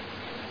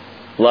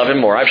 Love Him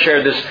more. I've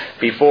shared this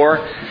before.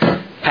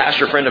 A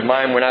pastor friend of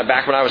mine,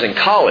 back when I was in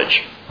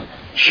college,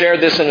 shared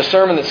this in a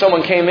sermon that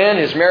someone came in.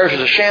 His marriage was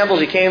a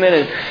shambles. He came in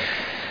and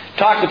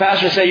talked to the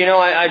pastor and said,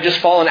 I've just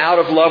fallen out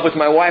of love with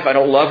my wife. I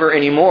don't love her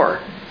anymore.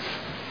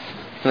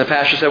 And the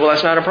pastor said, well,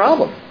 that's not a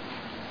problem.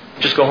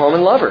 Just go home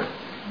and love her.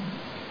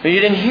 No,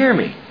 you didn't hear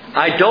me.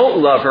 I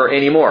don't love her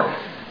anymore.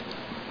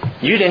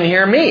 You didn't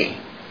hear me.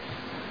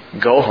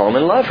 Go home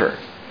and love her.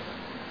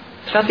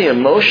 It's not the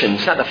emotion.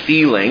 It's not the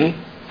feeling.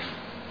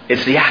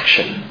 It's the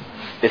action.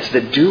 It's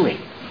the doing.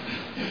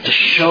 To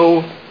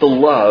show the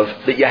love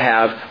that you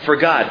have for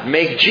God.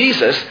 Make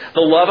Jesus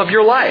the love of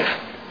your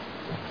life.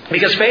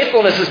 Because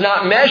faithfulness is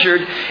not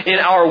measured in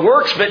our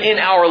works, but in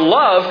our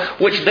love,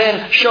 which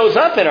then shows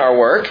up in our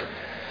work.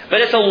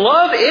 But it's a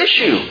love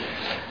issue.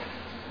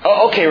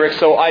 Oh, okay, Rick,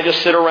 so I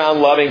just sit around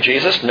loving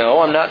Jesus? No,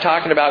 I'm not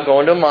talking about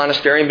going to a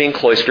monastery and being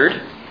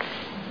cloistered.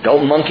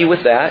 Don't monkey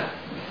with that.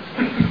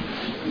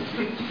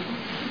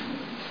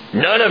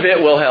 None of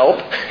it will help.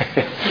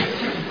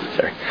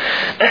 Sorry.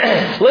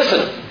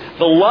 Listen,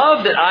 the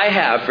love that I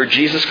have for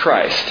Jesus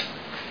Christ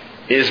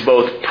is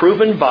both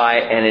proven by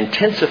and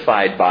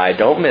intensified by,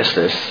 don't miss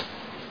this,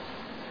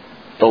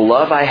 the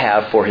love I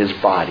have for His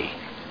body,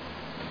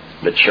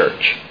 the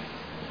church.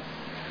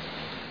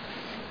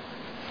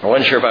 I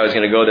wasn't sure if I was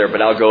going to go there,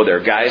 but I'll go there.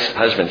 Guys,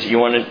 husbands, you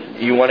want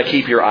to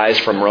keep your eyes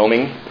from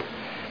roaming?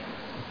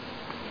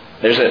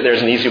 There's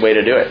an easy way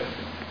to do it.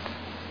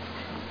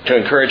 To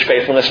encourage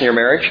faithfulness in your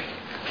marriage,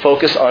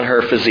 focus on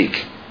her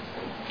physique.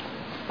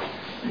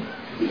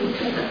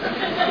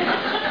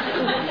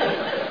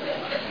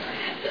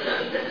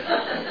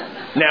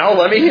 Now,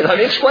 let me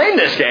explain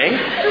this, gang.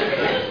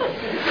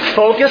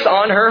 Focus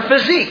on her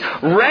physique.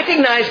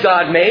 Recognize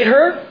God made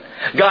her.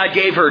 God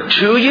gave her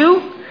to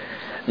you.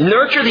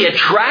 Nurture the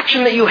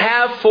attraction that you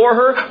have for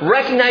her.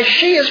 Recognize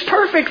she is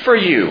perfect for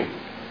you.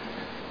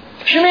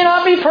 She may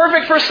not be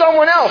perfect for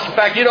someone else. In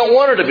fact, you don't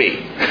want her to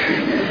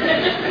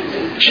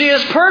be. She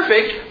is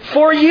perfect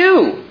for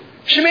you.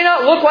 She may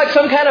not look like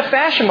some kind of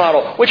fashion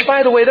model, which,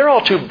 by the way, they're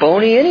all too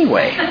bony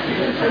anyway.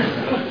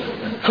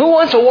 Who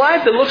wants a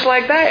wife that looks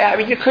like that? I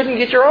mean, you couldn't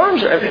get your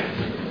arms around it.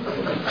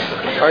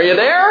 Are you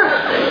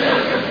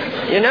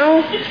there? You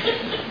know?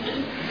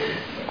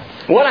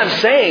 What I'm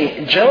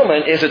saying,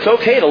 gentlemen, is it's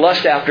okay to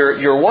lust after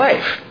your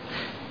wife.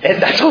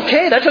 And that's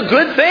okay. That's a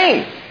good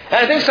thing. And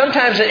I think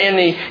sometimes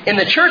in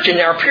the church, in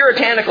our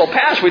puritanical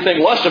past, we think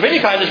lust of any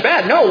kind is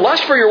bad. No,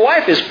 lust for your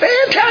wife is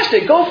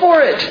fantastic. Go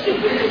for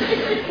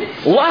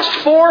it. Lust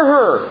for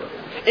her.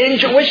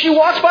 When she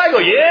walks by, go,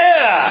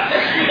 yeah.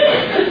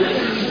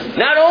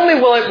 Not only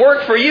will it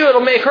work for you,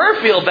 it'll make her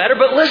feel better.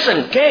 But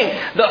listen, gang,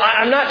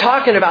 I'm not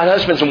talking about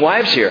husbands and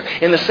wives here.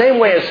 In the same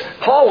way as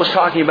Paul was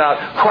talking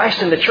about Christ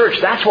in the church,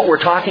 that's what we're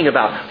talking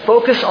about.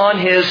 Focus on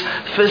His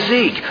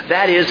physique.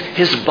 That is,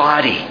 His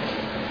body.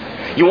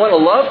 You want to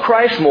love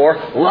Christ more,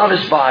 love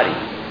His body.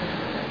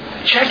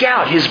 Check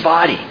out His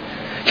body.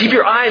 Keep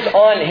your eyes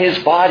on His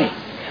body.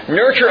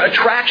 Nurture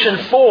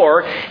attraction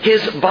for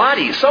His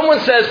body. Someone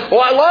says, well,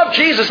 I love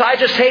Jesus, I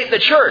just hate the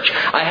church.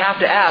 I have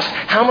to ask,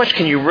 how much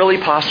can you really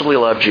possibly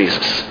love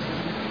Jesus?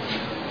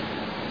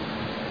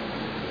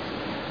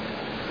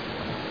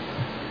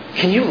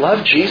 Can you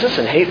love Jesus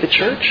and hate the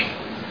church?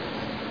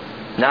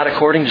 Not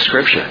according to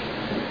Scripture.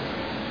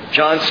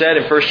 John said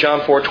in 1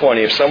 John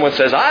 4:20, if someone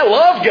says, I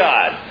love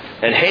God,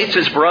 and hates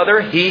his brother,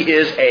 he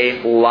is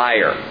a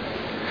liar.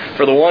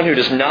 For the one who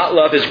does not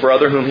love his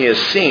brother whom he has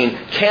seen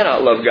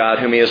cannot love God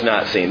whom he has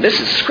not seen. This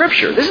is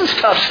Scripture. This is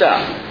tough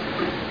stuff.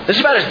 This is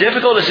about as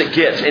difficult as it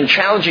gets in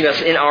challenging us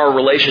in our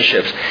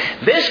relationships.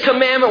 This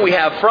commandment we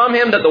have from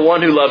Him, that the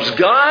one who loves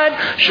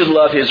God should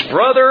love his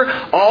brother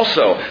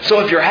also.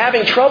 So if you're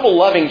having trouble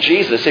loving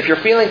Jesus, if you're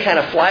feeling kind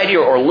of flighty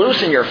or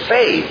loose in your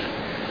faith,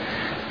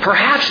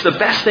 perhaps the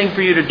best thing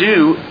for you to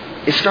do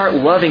is start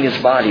loving His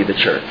body, the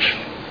church.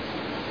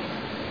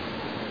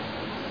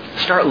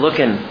 Start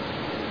looking,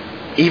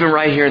 even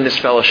right here in this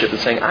fellowship, and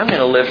saying, I'm going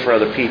to live for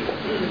other people.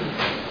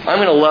 I'm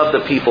going to love the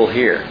people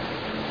here.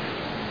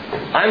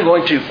 I'm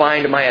going to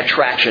find my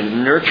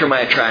attraction, nurture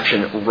my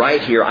attraction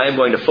right here. I am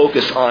going to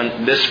focus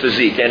on this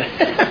physique.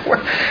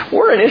 And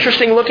we're an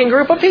interesting looking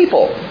group of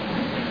people.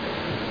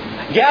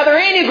 Gather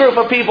any group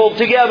of people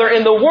together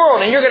in the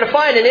world, and you're going to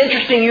find an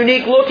interesting,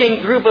 unique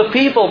looking group of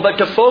people. But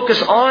to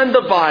focus on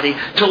the body,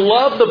 to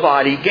love the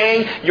body,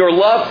 gang, your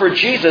love for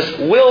Jesus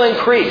will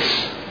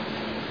increase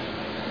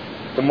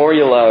the more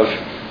you love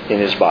in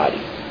His body.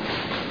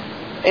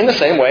 In the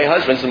same way,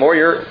 husbands, the more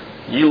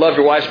you love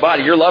your wife's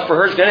body, your love for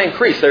her is going to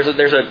increase.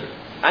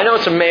 I know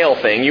it's a male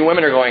thing. You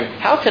women are going,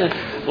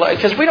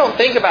 because we don't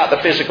think about the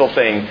physical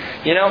thing.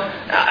 You know,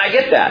 I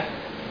get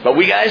that. But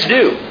we guys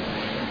do.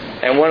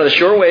 And one of the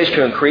sure ways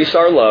to increase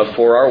our love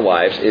for our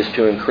wives is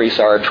to increase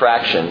our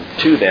attraction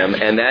to them.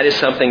 And that is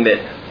something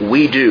that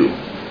we do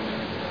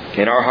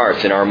in our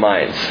hearts, in our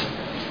minds.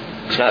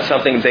 It's not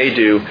something they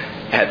do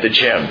at the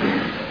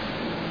gym.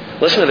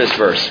 Listen to this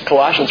verse,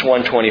 Colossians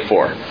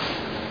 1:24.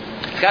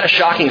 It's got a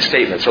shocking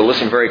statement, so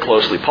listen very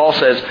closely. Paul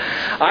says,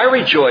 I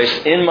rejoice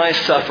in my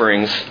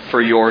sufferings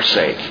for your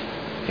sake.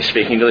 He's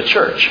speaking to the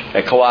church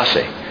at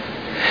Colossae.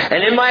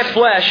 And in my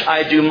flesh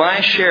I do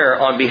my share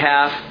on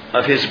behalf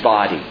of His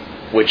body,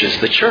 which is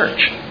the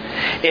church,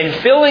 in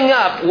filling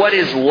up what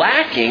is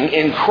lacking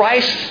in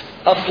Christ's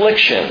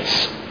afflictions.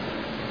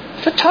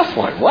 It's a tough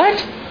one.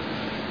 What?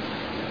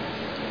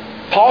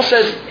 Paul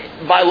says,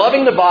 by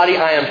loving the body,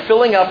 I am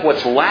filling up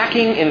what's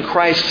lacking in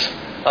Christ's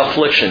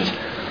afflictions.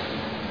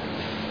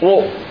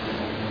 Well,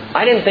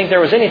 I didn't think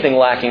there was anything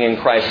lacking in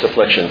Christ's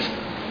afflictions.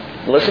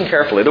 Listen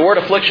carefully. The word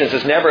afflictions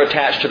is never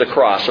attached to the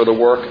cross or the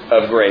work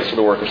of grace or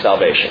the work of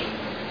salvation.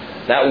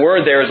 That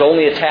word there is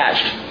only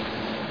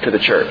attached to the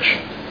church.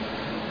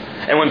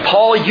 And when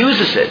Paul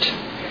uses it,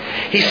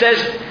 he says,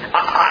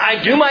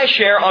 I do my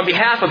share on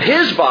behalf of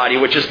His body,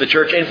 which is the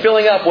church, in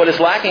filling up what is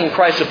lacking in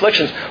Christ's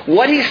afflictions.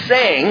 What he's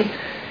saying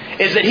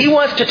is that he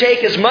wants to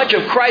take as much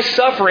of Christ's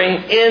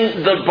suffering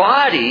in the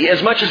body,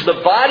 as much as the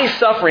body's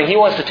suffering, he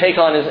wants to take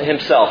on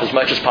himself as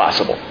much as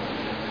possible.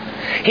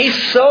 He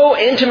so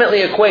intimately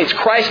equates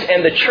Christ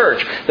and the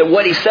church that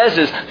what he says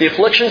is, the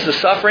afflictions, the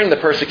suffering, the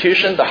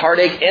persecution, the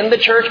heartache in the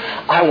church,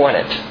 I want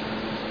it.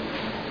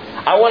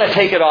 I want to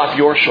take it off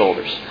your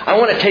shoulders. I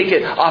want to take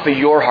it off of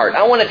your heart.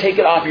 I want to take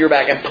it off your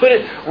back and put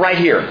it right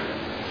here.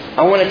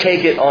 I want to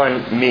take it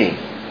on me.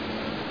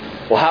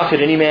 Well, how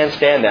could any man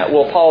stand that?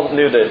 Well, Paul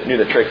knew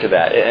the trick to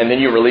that. And then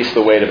you release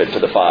the weight of it to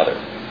the Father.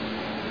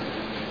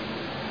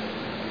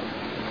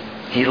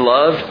 He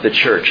loved the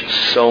church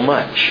so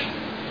much.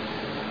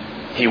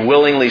 He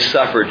willingly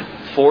suffered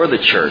for the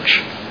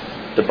church,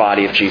 the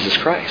body of Jesus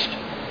Christ.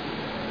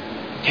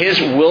 His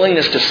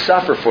willingness to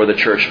suffer for the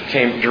church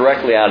came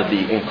directly out of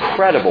the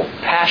incredible,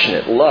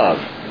 passionate love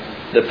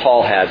that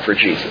Paul had for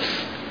Jesus.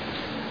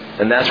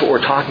 And that's what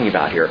we're talking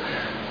about here.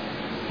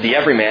 The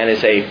Everyman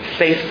is a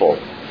faithful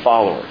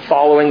follower,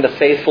 following the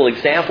faithful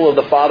example of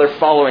the Father,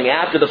 following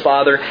after the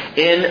Father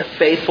in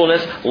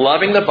faithfulness.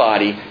 Loving the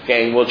body,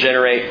 gang, will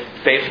generate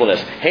faithfulness.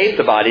 Hate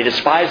the body,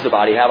 despise the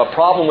body, have a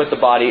problem with the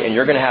body, and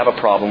you're going to have a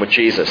problem with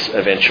Jesus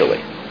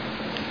eventually.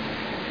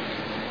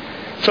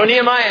 So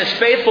Nehemiah is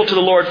faithful to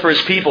the Lord for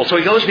his people. So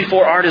he goes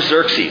before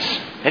Artaxerxes.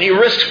 And he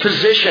risks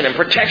position and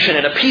protection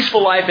and a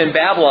peaceful life in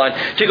Babylon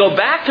to go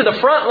back to the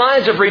front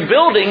lines of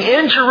rebuilding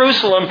in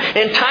Jerusalem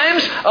in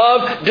times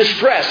of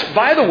distress.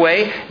 By the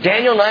way,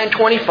 Daniel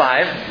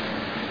 9:25,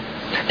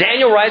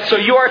 Daniel writes, "So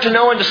you are to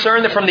know and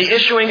discern that from the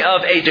issuing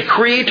of a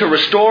decree to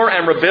restore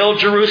and rebuild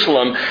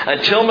Jerusalem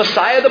until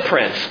Messiah the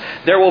Prince,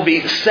 there will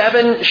be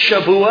 7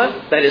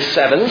 Shavuah, that is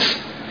sevens,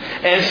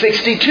 and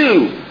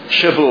 62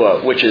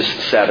 Shavuah, which is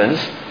sevens.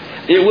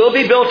 It will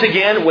be built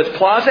again with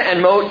plaza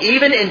and moat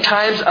even in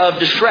times of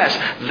distress."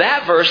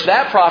 That verse,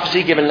 that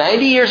prophecy given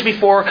 90 years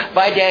before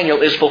by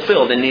Daniel is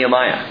fulfilled in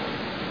Nehemiah.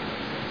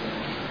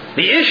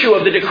 The issue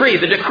of the decree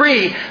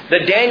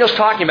that Daniel's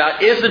talking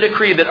about is the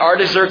decree that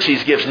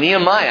Artaxerxes gives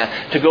Nehemiah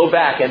to go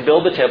back and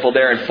build the temple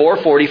there in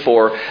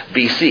 444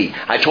 BC.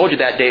 I told you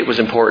that date was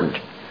important.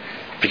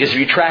 Because if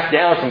you track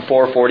down from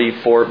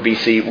 444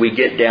 BC, we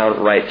get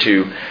down right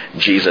to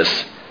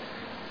Jesus.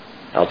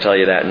 I'll tell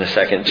you that in a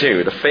second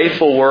too. The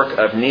faithful work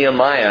of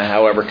Nehemiah,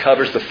 however,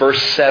 covers the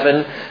first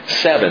 7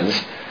 sevens.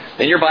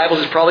 In your Bibles,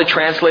 it's probably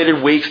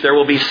translated weeks. There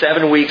will be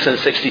 7 weeks and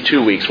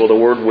 62 weeks. Well, the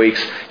word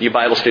weeks, you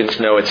Bible students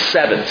know, it's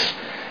sevens.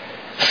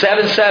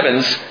 7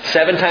 sevens,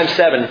 7 times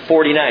 7,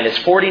 49. It's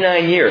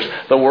 49 years.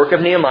 The work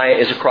of Nehemiah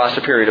is across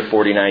a period of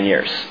 49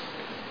 years.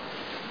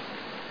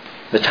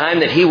 The time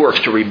that he works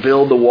to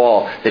rebuild the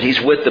wall, that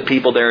he's with the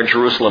people there in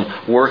Jerusalem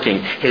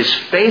working, his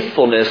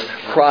faithfulness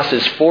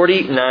crosses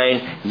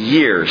 49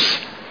 years.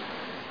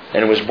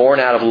 And it was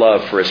born out of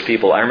love for his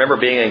people. I remember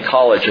being in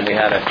college and we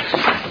had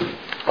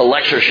a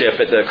lectureship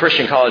at the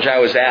Christian college I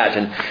was at.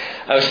 And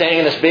I was standing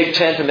in this big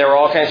tent and there were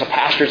all kinds of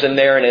pastors in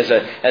there. And as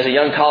a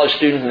young college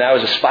student, and I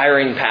was an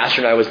aspiring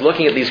pastor, and I was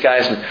looking at these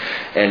guys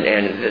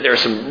and there were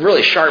some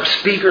really sharp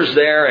speakers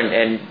there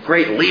and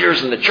great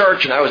leaders in the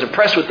church. And I was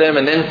impressed with them.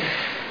 And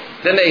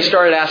then they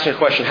started asking a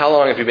question, how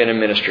long have you been in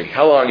ministry?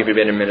 How long have you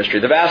been in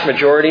ministry? The vast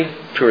majority,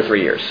 2 or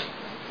 3 years.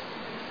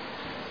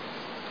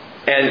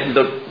 And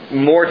the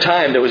more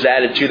time that was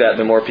added to that,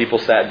 the more people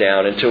sat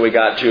down until we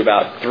got to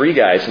about 3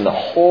 guys in the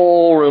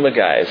whole room of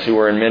guys who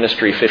were in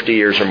ministry 50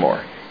 years or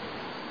more.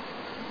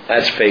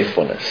 That's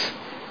faithfulness.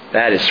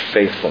 That is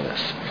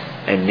faithfulness.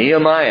 And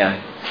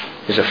Nehemiah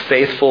is a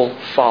faithful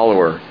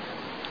follower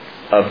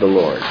of the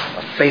Lord.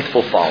 A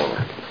faithful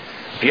follower.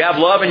 If you have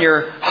love in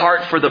your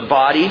heart for the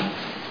body,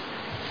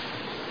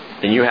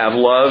 then you have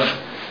love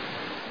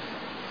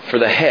for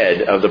the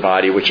head of the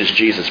body, which is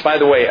Jesus. By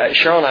the way,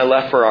 Cheryl and I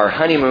left for our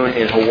honeymoon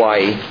in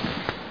Hawaii,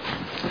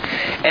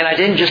 and I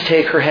didn't just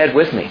take her head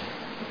with me.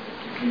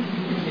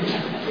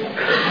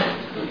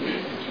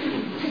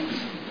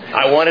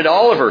 I wanted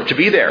all of her to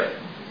be there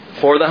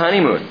for the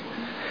honeymoon.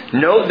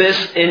 Note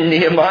this in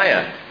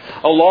Nehemiah.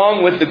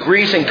 Along with the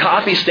grease and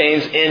coffee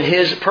stains in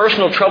his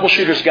personal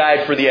Troubleshooters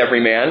guide for the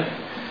Everyman,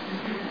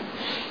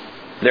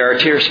 there are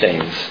tear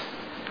stains.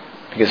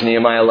 Because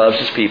Nehemiah loves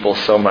his people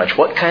so much.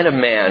 What kind of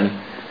man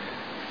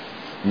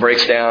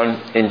breaks down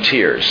in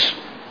tears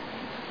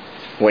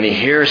when he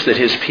hears that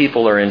his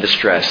people are in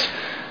distress?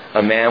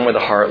 A man with a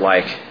heart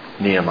like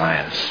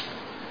Nehemiah's.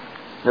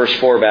 Verse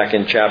 4 back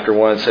in chapter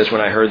 1 says, "When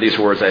I heard these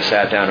words, I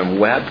sat down and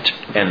wept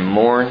and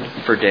mourned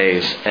for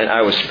days. And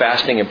I was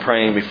fasting and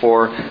praying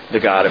before the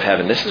God of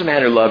heaven." This is a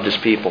man who loved his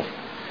people.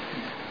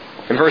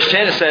 In verse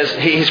 10 it says,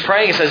 he's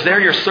praying, he says,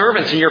 "They're your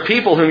servants and your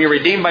people whom you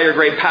redeemed by your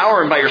great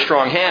power and by your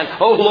strong hand.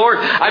 O Lord,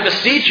 I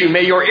beseech you,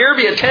 may your ear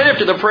be attentive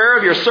to the prayer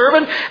of your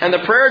servant and the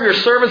prayer of your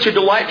servants who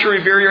delight to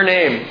revere your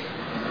name.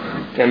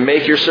 And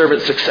make your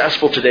servant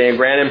successful today and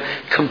grant him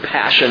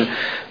compassion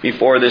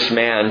before this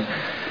man."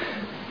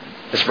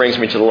 This brings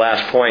me to the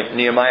last point.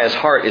 Nehemiah's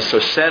heart is so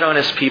set on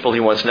his people,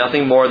 he wants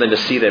nothing more than to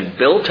see them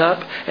built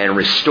up and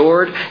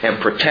restored and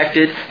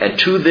protected. And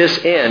to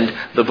this end,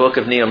 the book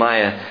of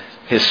Nehemiah,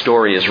 his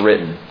story is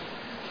written.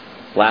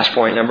 Last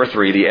point, number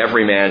 3, the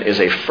Everyman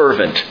is a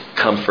fervent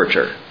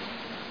comforter.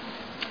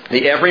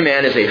 The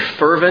Everyman is a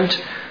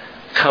fervent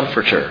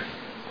comforter.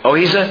 Oh,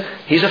 he's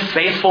a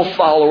faithful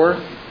follower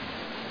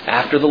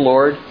after the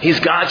Lord. He's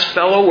God's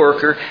fellow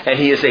worker, and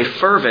he is a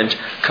fervent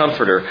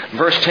comforter.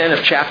 Verse 10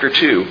 of chapter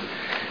 2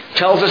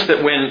 tells us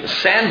that when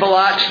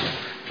Sanballat,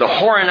 the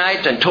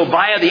Horonite, and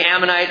Tobiah, the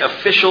Ammonite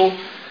official,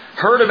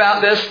 heard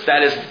about this,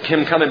 that is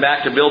him coming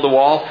back to build the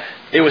wall,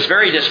 it was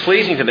very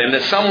displeasing to them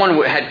that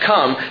someone had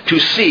come to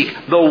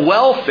seek the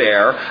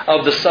welfare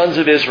of the sons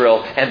of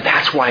Israel. And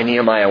that's why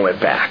Nehemiah went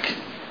back.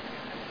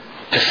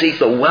 To seek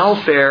the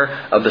welfare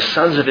of the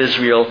sons of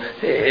Israel,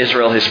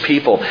 his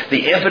people.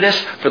 The impetus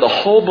for the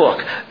whole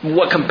book,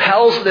 what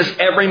compels this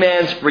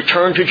Everyman's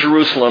return to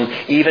Jerusalem,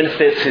 even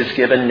fits his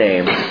given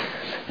name.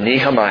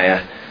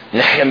 Nehemiah,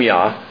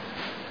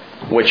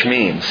 which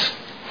means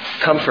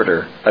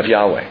comforter of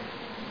Yahweh.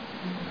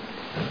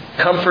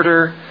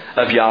 Comforter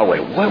of Yahweh.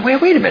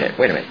 Wait a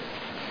minute.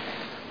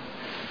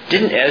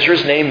 Didn't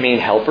Ezra's name mean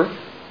helper?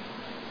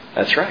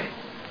 That's right.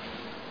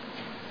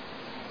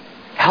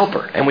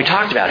 Helper. And we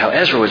talked about how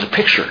Ezra was a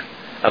picture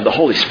of the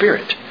Holy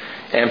Spirit.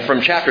 And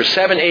from chapters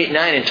 7, 8,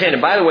 9, and 10.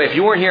 And by the way, if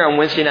you weren't here on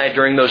Wednesday night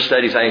during those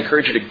studies, I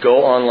encourage you to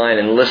go online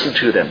and listen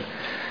to them.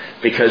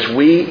 because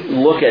we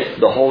look at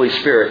the Holy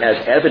Spirit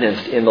as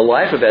evidenced in the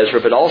life of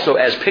Ezra, but also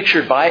as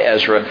pictured by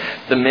Ezra,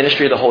 the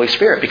ministry of the Holy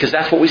Spirit, because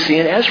that's what we see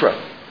in Ezra.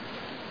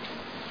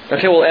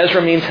 Okay, well,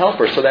 Ezra means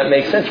helper, so that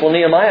makes sense. Well,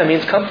 Nehemiah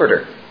means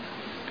comforter.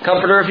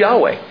 Comforter of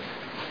Yahweh.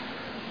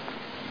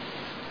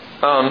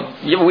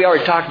 We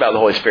already talked about the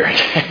Holy Spirit.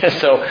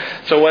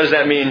 so what does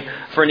that mean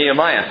for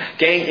Nehemiah?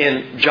 Gang,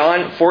 in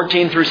John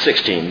 14 through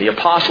 16, the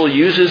apostle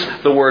uses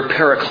the word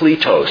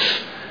parakletos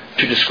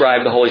to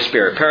describe the Holy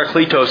Spirit.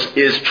 Parakletos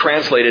is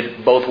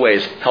translated both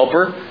ways,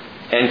 helper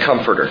and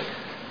comforter.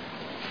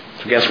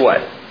 So guess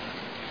what?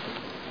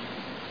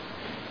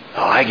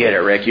 Oh, I get it,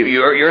 Rick.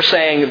 You're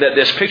saying that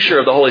this picture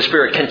of the Holy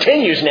Spirit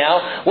continues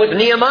now with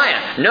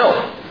Nehemiah.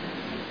 No,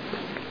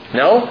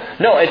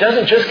 it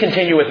doesn't just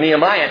continue with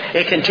Nehemiah.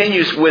 It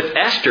continues with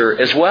Esther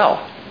as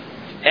well.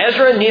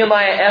 Ezra,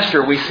 Nehemiah,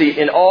 Esther, we see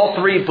in all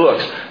three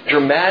books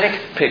dramatic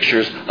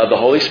pictures of the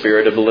Holy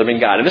Spirit of the living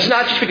God. And this is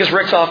not just because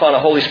Rick's off on a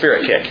Holy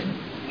Spirit kick.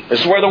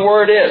 This is where the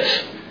Word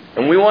is.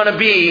 And we want to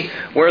be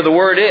where the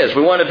Word is.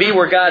 We want to be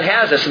where God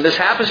has us. And this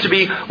happens to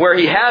be where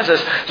He has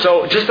us.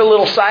 So just a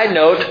little side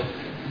note.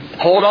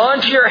 Hold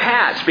on to your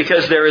hats,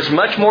 because there is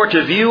much more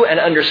to view and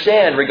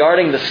understand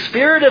regarding the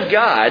Spirit of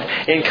God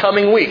in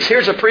coming weeks.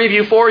 Here's a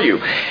preview for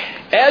you.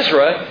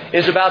 Ezra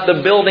is about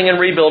the building and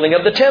rebuilding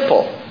of the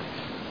temple.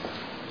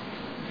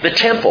 The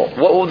temple.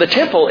 Well, the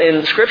temple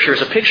in Scripture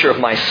is a picture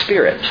of my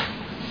spirit.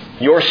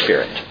 Your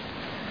spirit.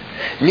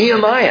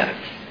 Nehemiah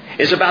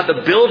is about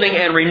the building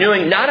and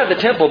renewing, not of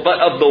the temple, but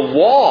of the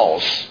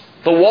walls.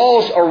 The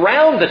walls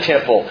around the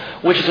temple,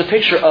 which is a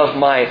picture of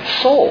my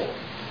soul.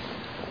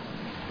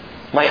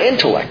 My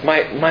intellect,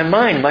 my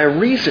mind, my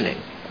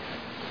reasoning.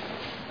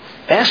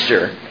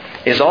 Esther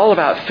is all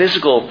about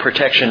physical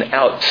protection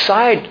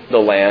outside the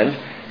land,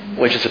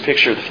 which is a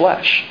picture of the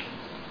flesh.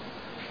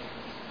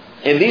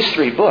 In these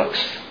three books,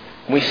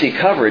 we see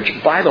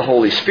coverage by the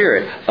Holy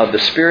Spirit of the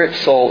spirit,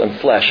 soul, and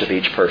flesh of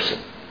each person.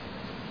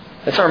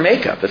 That's our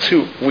makeup. That's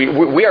who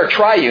we are.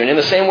 Triune. In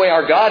the same way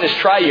our God is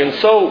triune,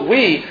 so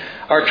we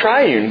are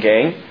triune,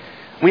 gang.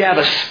 We have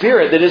a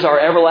spirit that is our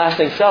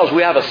everlasting selves.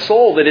 We have a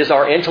soul that is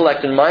our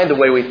intellect and mind, the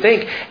way we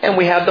think. And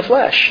we have the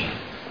flesh.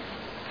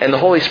 And the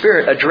Holy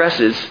Spirit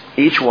addresses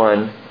each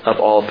one of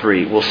all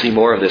three. We'll see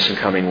more of this in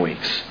coming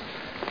weeks,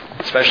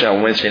 especially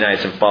on Wednesday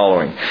nights and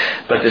following.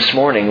 But this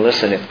morning,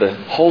 listen, if the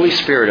Holy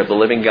Spirit of the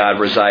living God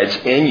resides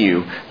in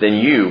you, then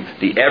you,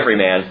 the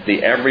everyman,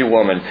 the every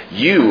woman,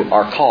 you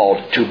are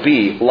called to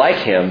be, like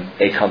Him,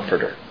 a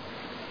comforter.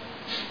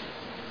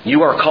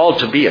 You are called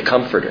to be a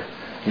comforter.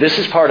 This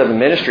is part of the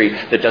ministry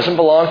that doesn't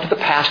belong to the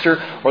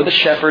pastor or the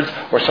shepherds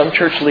or some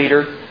church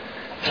leader.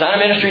 It's not a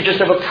ministry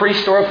just of a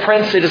priest or a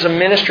prince. It is a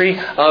ministry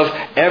of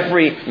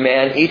every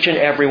man, each and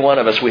every one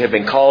of us. We have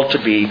been called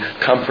to be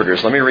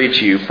comforters. Let me read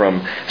to you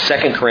from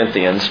 2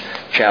 Corinthians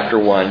chapter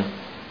 1.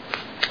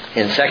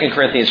 In 2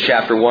 Corinthians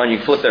chapter 1, you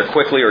can flip there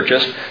quickly or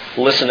just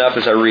listen up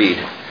as I read.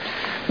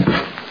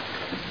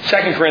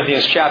 2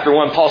 Corinthians chapter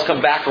 1, Paul's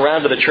come back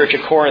around to the church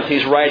at Corinth.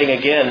 He's writing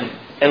again.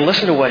 And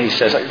listen to what he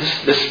says.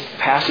 This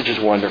passage is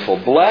wonderful.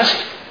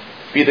 Blessed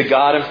be the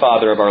God and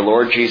Father of our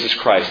Lord Jesus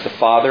Christ, the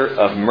Father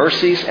of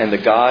mercies and the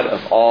God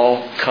of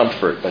all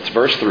comfort. That's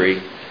verse 3.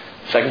 2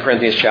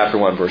 Corinthians chapter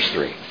 1, verse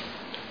 3.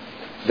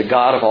 The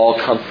God of all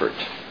comfort,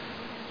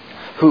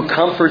 who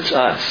comforts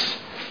us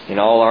in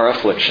all our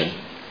affliction,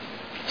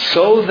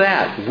 so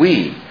that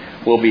we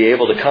will be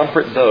able to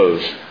comfort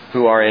those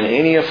who are in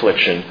any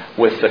affliction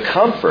with the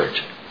comfort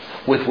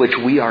with which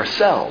we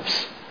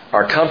ourselves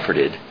are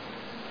comforted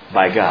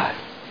by God.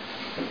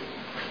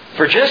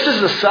 For just as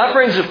the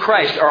sufferings of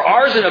Christ are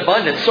ours in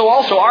abundance, so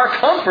also our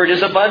comfort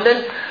is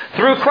abundant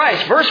through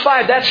Christ. Verse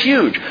 5, that's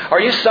huge.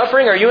 Are you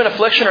suffering? Are you in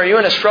affliction? Are you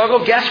in a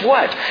struggle? Guess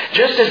what?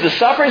 Just as the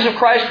sufferings of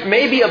Christ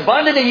may be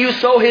abundant in you,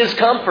 so His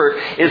comfort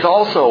is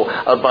also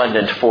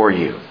abundant for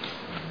you.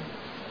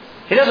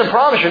 He doesn't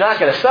promise you're not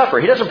going to suffer.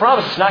 He doesn't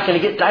promise it's not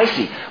going to get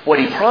dicey. What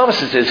He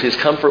promises is His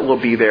comfort will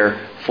be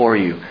there for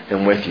you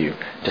and with you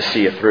to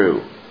see it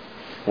through,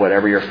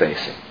 whatever you're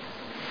facing.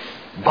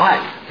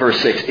 But, verse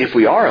 6, if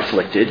we are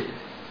afflicted,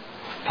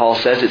 Paul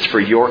says it's for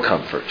your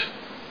comfort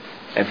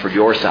and for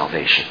your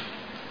salvation.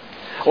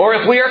 Or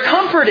if we are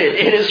comforted,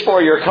 it is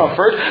for your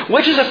comfort,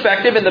 which is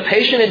effective in the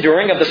patient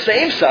enduring of the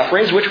same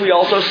sufferings which we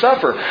also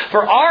suffer.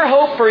 For our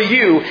hope for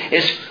you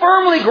is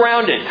firmly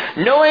grounded,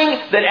 knowing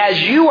that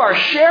as you are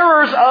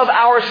sharers of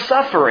our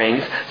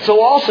sufferings, so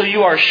also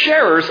you are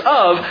sharers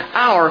of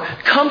our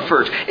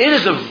comfort. It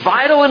is of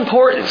vital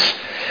importance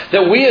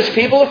that we as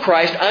people of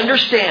Christ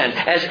understand,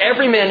 as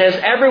every man, as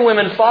every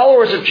woman,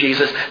 followers of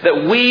Jesus,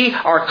 that we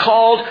are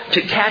called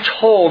to catch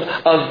hold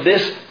of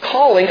this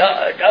calling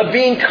of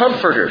being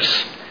comforters.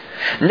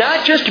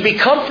 Not just to be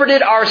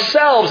comforted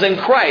ourselves in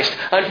Christ.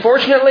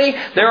 Unfortunately,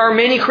 there are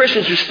many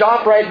Christians who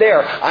stop right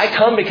there. I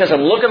come because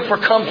I'm looking for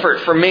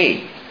comfort for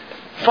me.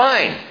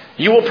 Fine.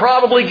 You will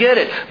probably get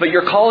it. But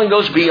your calling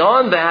goes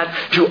beyond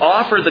that to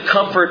offer the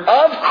comfort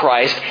of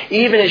Christ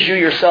even as you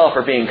yourself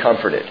are being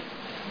comforted.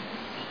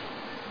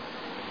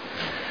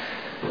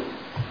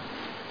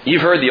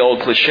 You've heard the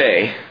old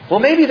cliche, Well,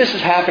 maybe this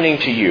is happening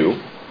to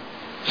you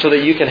so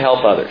that you can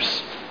help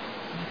others.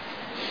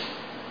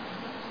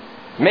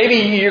 Maybe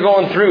you're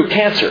going through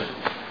cancer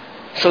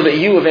so that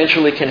you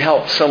eventually can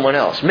help someone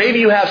else. Maybe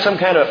you have some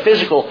kind of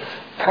physical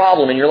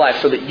problem in your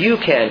life so that you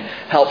can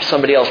help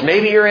somebody else.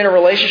 Maybe you're in a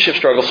relationship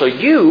struggle so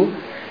you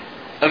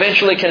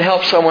eventually can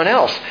help someone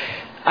else.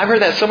 I've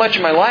heard that so much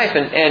in my life,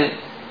 and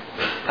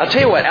I'll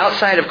tell you what,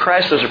 outside of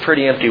Christ, those are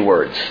pretty empty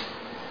words.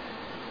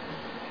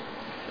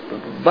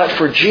 But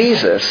for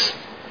Jesus,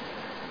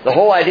 the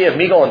whole idea of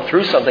me going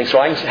through something so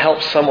I can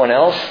help someone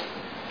else,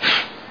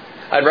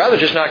 I'd rather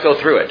just not go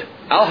through it.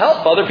 I'll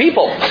help other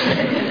people.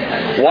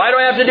 Why do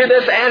I have to do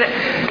this? And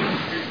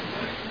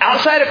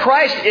outside of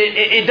Christ,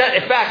 it does.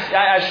 In fact,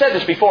 I've said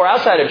this before,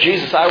 outside of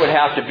Jesus, I would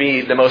have to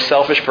be the most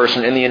selfish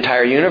person in the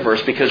entire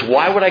universe, because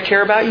why would I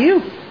care about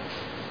you?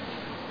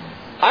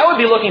 I would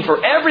be looking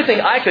for everything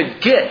I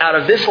could get out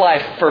of this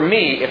life for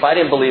me if I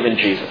didn't believe in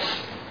Jesus.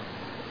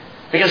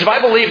 Because if I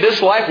believed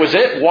this life was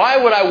it, why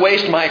would I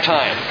waste my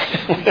time?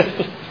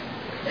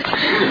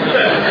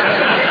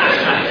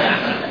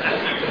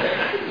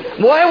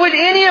 Why would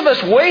any of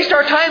us waste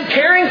our time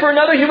caring for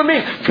another human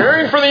being?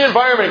 Caring for the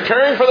environment,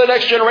 caring for the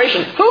next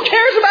generation. Who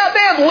cares about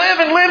them? Live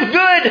and live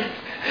good.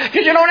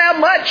 Because you don't have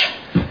much.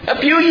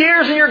 A few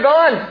years and you're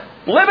gone.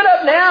 Live it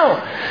up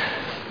now.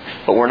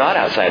 But we're not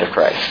outside of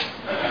Christ.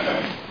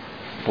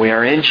 We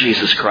are in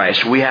Jesus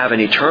Christ. We have an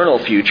eternal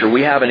future.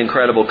 We have an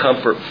incredible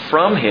comfort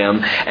from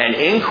Him. And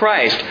in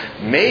Christ,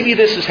 maybe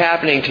this is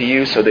happening to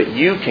you so that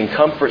you can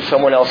comfort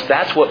someone else.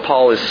 That's what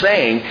Paul is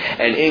saying.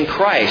 And in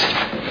Christ,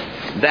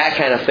 that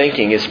kind of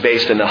thinking is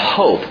based in the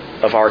hope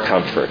of our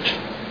comfort.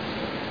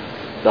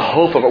 The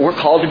hope of it. We're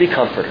called to be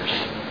comforters.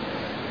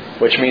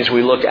 Which means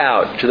we look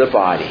out to the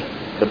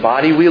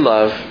body we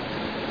love,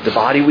 the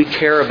body we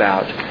care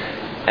about,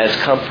 as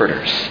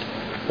comforters.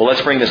 Well,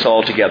 let's bring this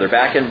all together.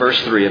 Back in verse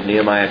 3 of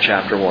Nehemiah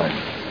chapter 1.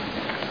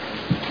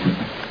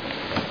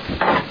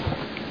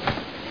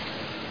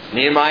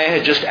 Nehemiah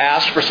had just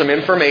asked for some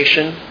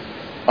information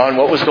on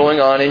what was going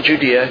on in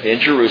Judea, in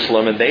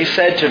Jerusalem, and they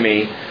said to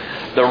me,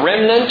 the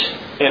remnant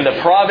in the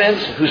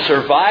province who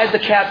survived the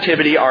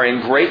captivity are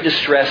in great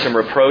distress and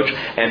reproach,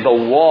 and the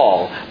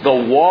wall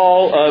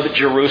of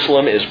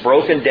Jerusalem is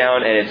broken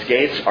down, and its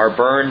gates are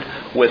burned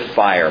with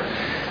fire.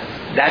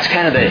 That's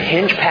kind of the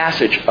hinge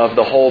passage of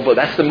the whole book.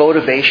 That's the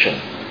motivation.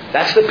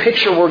 That's the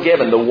picture we're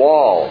given. The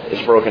wall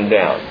is broken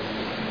down.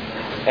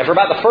 And for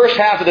about the first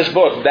half of this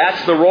book,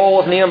 that's the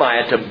role of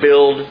Nehemiah, to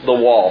build the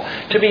wall.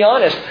 To be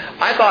honest,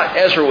 I thought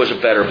Ezra was a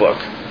better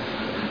book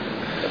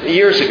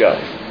years ago.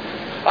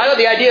 I know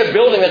the idea of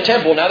building the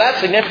temple, now that's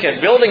significant.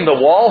 Building the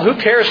wall, who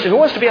cares? Who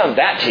wants to be on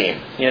that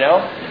team?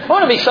 I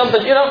want to be something,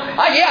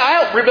 I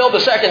helped rebuild the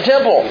second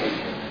temple.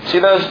 See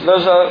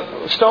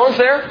those stones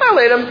there? I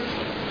laid them.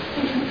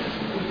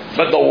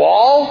 But the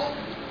wall?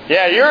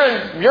 Yeah,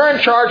 you're in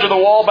charge of the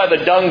wall by the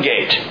dung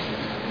gate.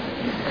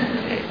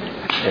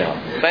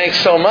 Thanks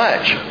so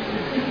much.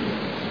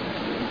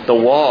 The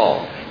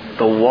wall.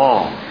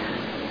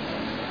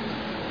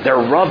 They're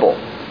rubble.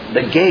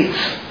 The gates.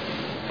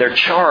 They're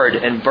charred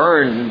and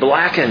burned and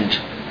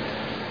blackened.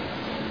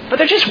 But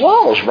they're just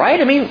walls, right?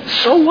 I mean,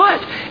 so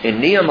what? In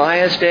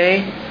Nehemiah's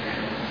day,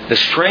 the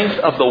strength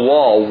of the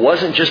wall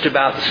wasn't just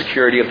about the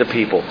security of the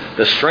people.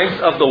 The strength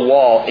of the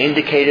wall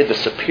indicated the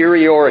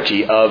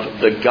superiority of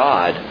the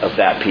God of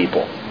that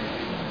people.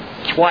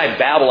 That's why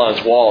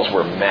Babylon's walls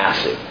were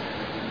massive.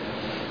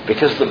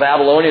 Because the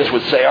Babylonians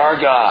would say, our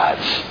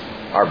gods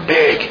are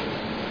big.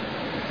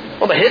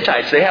 Well, the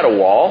Hittites, they had a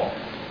wall.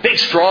 Big,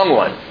 strong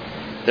one.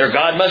 Their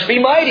God must be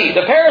mighty.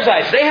 The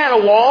Perizzites, they had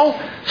a wall.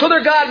 So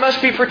their God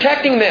must be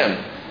protecting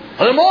them.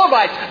 The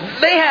Moabites,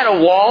 they had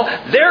a wall.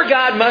 Their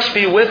God must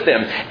be with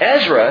them.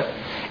 Ezra,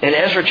 in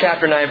Ezra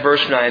chapter 9,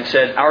 verse 9,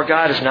 said, our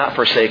God has not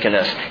forsaken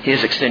us. He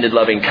has extended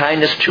loving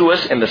kindness to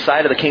us in the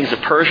sight of the kings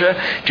of Persia,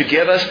 to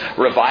give us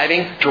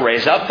reviving, to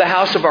raise up the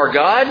house of our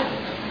God,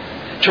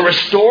 to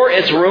restore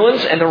its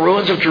ruins and the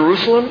ruins of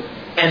Jerusalem,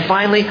 and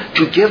finally,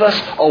 to give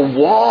us a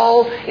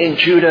wall in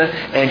Judah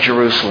and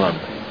Jerusalem.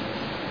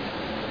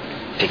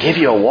 To give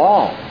you a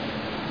wall.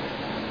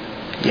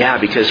 Yeah,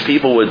 because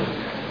people would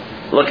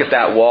look at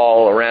that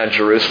wall around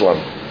Jerusalem.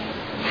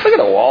 Look at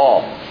the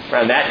wall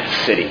around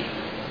that city.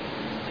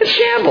 It's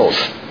shambles.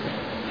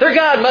 Their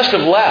God must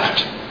have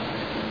left.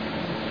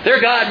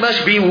 Their God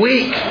must be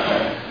weak.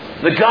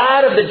 The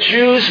God of the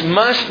Jews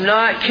must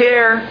not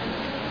care.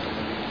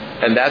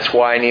 And that's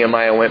why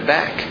Nehemiah went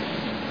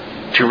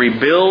back. To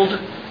rebuild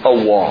a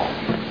wall.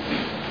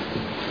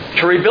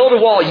 To rebuild a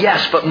wall,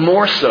 yes, but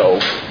more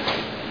so.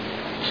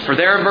 For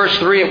there in verse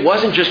 3, it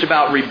wasn't just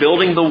about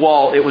rebuilding the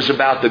wall. It was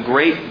about the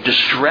great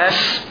distress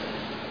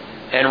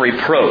and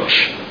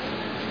reproach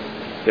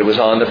that was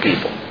on the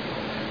people.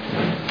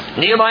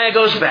 Nehemiah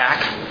goes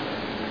back,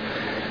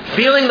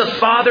 feeling the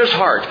Father's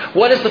heart.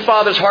 What is the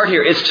Father's heart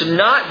here? It's to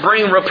not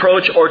bring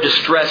reproach or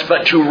distress,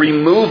 but to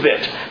remove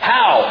it.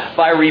 How?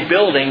 By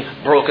rebuilding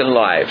broken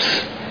lives.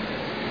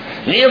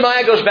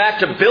 Nehemiah goes back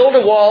to build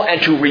a wall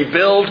and to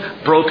rebuild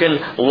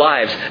broken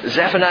lives.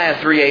 Zephaniah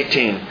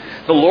 3:18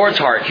 the Lord's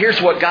heart. Here's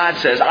what God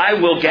says. I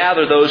will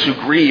gather those who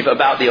grieve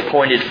about the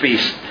appointed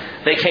feast.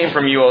 They came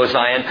from you, O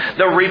Zion.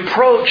 The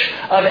reproach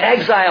of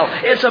exile,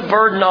 it's a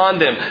burden on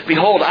them.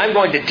 Behold, I'm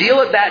going to deal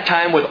at that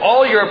time with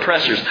all your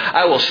oppressors.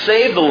 I will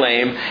save the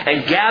lame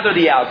and gather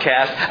the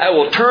outcast. I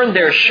will turn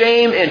their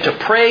shame into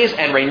praise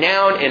and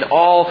renown in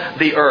all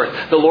the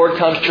earth. The Lord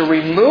comes to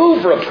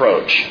remove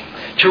reproach,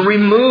 to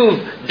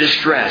remove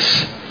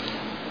distress.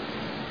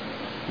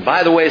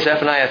 By the way,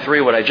 Zephaniah 3,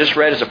 what I just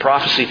read is a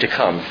prophecy to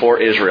come for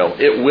Israel.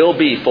 It will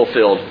be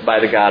fulfilled by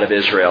the God of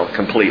Israel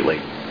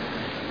completely.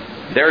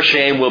 Their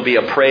shame will be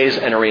a praise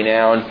and a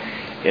renown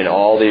in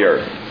all the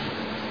earth.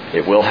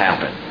 It will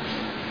happen.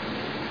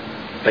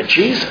 But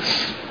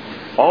Jesus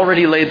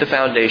already laid the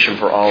foundation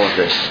for all of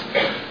this.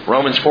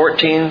 Romans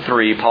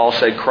 14:3, Paul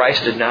said,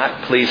 Christ did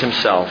not please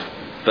himself,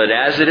 but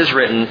as it is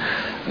written,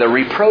 the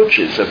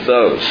reproaches of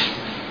those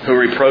who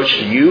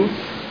reproached you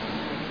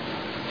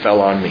fell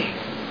on me.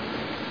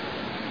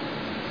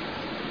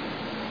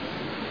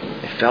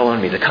 They fell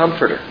on me. The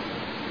Comforter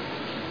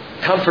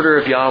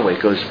of Yahweh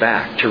goes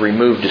back to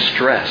remove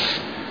distress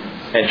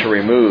and to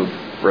remove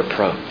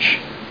reproach.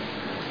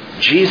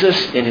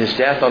 Jesus in His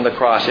death on the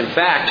cross, in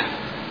fact,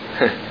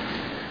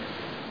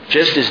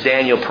 just as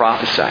Daniel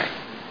prophesied,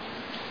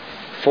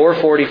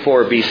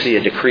 444 BC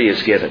a decree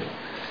is given.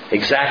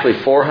 Exactly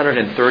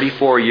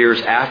 434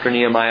 years after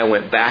Nehemiah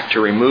went back to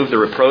remove the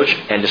reproach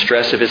and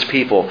distress of his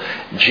people,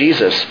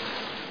 Jesus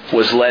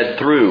was led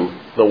through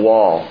the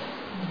wall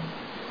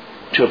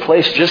to a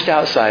place just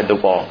outside the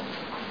wall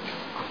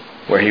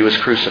where He was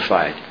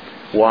crucified.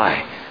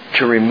 Why?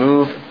 To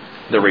remove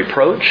the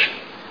reproach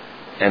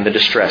and the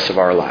distress of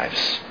our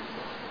lives.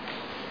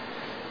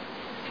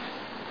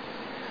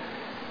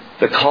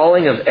 The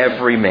calling of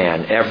every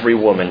man, every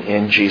woman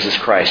in Jesus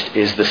Christ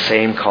is the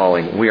same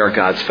calling. We are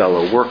God's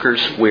fellow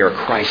workers. We are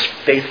Christ's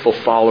faithful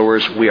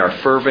followers. We are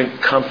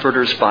fervent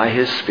comforters by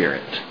His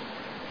Spirit.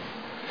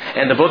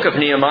 And the book of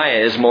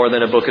Nehemiah is more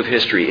than a book of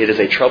history. It is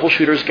a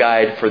troubleshooter's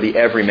guide for the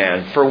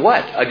everyman. For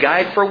what? A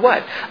guide for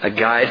what? A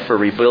guide for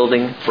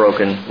rebuilding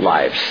broken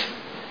lives.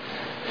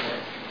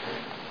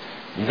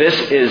 This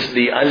is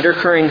the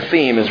undercurring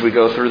theme as we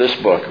go through this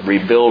book.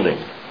 Rebuilding,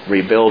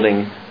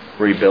 rebuilding,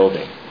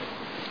 rebuilding.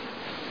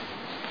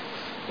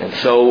 And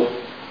so,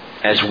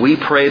 as we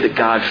pray that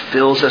God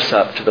fills us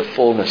up to the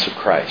fullness of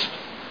Christ,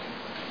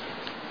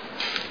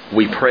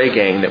 we pray,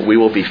 gang, that we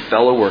will be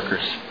fellow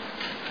workers,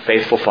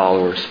 faithful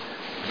followers,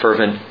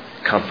 fervent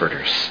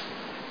comforters.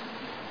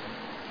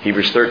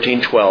 Hebrews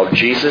 13:12,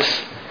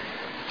 Jesus,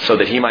 so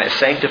that He might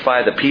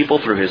sanctify the people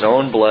through His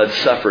own blood,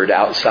 suffered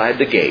outside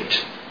the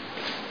gate.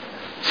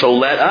 So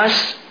let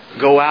us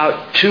go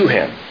out to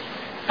Him,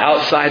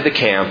 outside the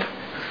camp,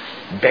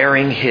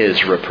 bearing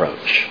His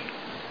reproach.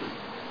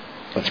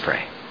 Let's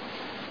pray.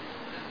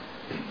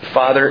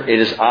 Father, it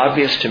is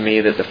obvious to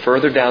me that the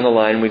further down the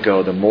line we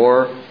go, the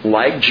more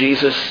like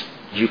Jesus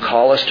You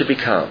call us to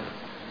become,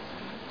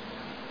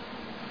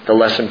 the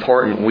less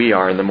important we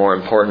are and the more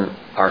important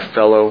our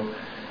fellow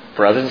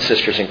brothers and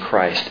sisters in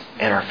Christ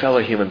and our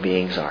fellow human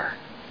beings are.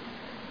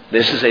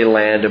 This is a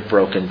land of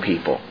broken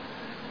people.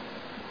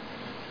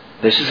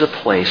 This is a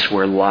place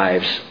where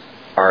lives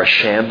are a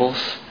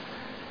shambles,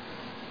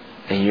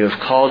 and You have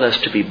called us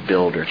to be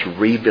builders,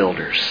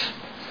 rebuilders,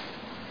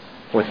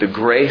 with the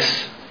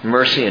grace,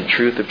 mercy, and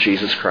truth of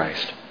Jesus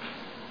Christ.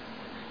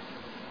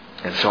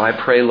 And so I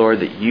pray,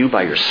 Lord, that You,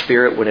 by Your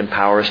Spirit, would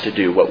empower us to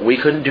do what we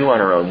couldn't do on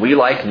our own. We,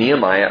 like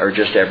Nehemiah, are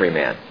just every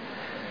man.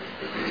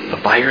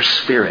 But by Your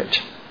Spirit,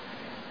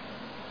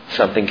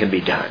 something can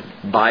be done.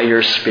 By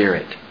Your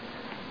Spirit,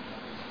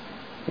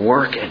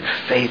 work and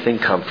faith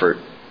and comfort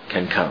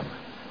can come.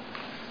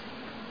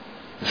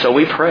 So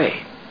we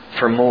pray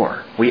for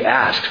more. We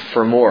ask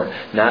for more.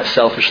 Not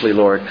selfishly,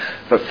 Lord,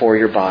 but for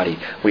Your body.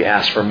 We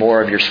ask for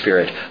more of Your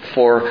Spirit.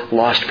 For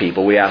lost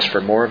people, we ask for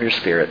more of Your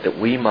Spirit, that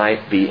we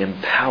might be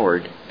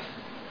empowered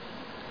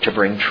to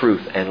bring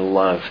truth and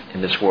love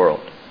in this world.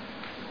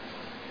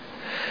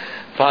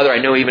 Father, I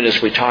know even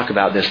as we talk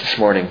about this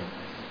morning,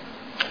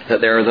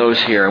 that there are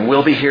those here, and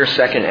we'll be here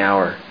second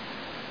hour,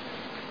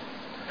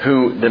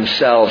 who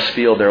themselves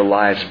feel their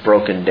lives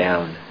broken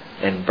down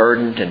and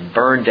burdened and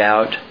burned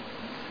out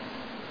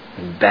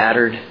and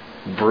battered,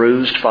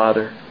 bruised,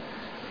 Father.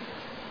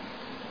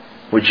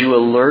 Would You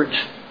alert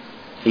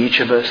each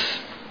of us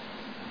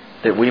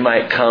that we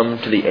might come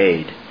to the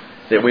aid,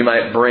 that we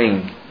might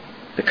bring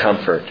the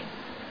comfort,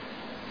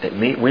 that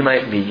we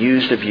might be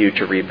used of You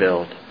to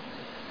rebuild.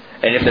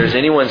 And if there's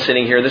anyone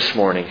sitting here this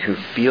morning who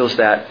feels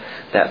that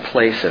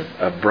place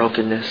of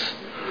brokenness,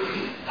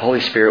 Holy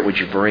Spirit, would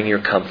You bring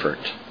Your comfort?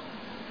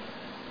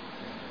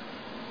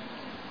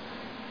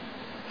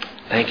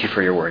 Thank You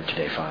for Your word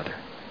today, Father.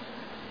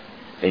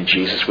 In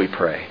Jesus we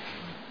pray.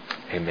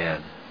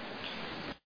 Amen.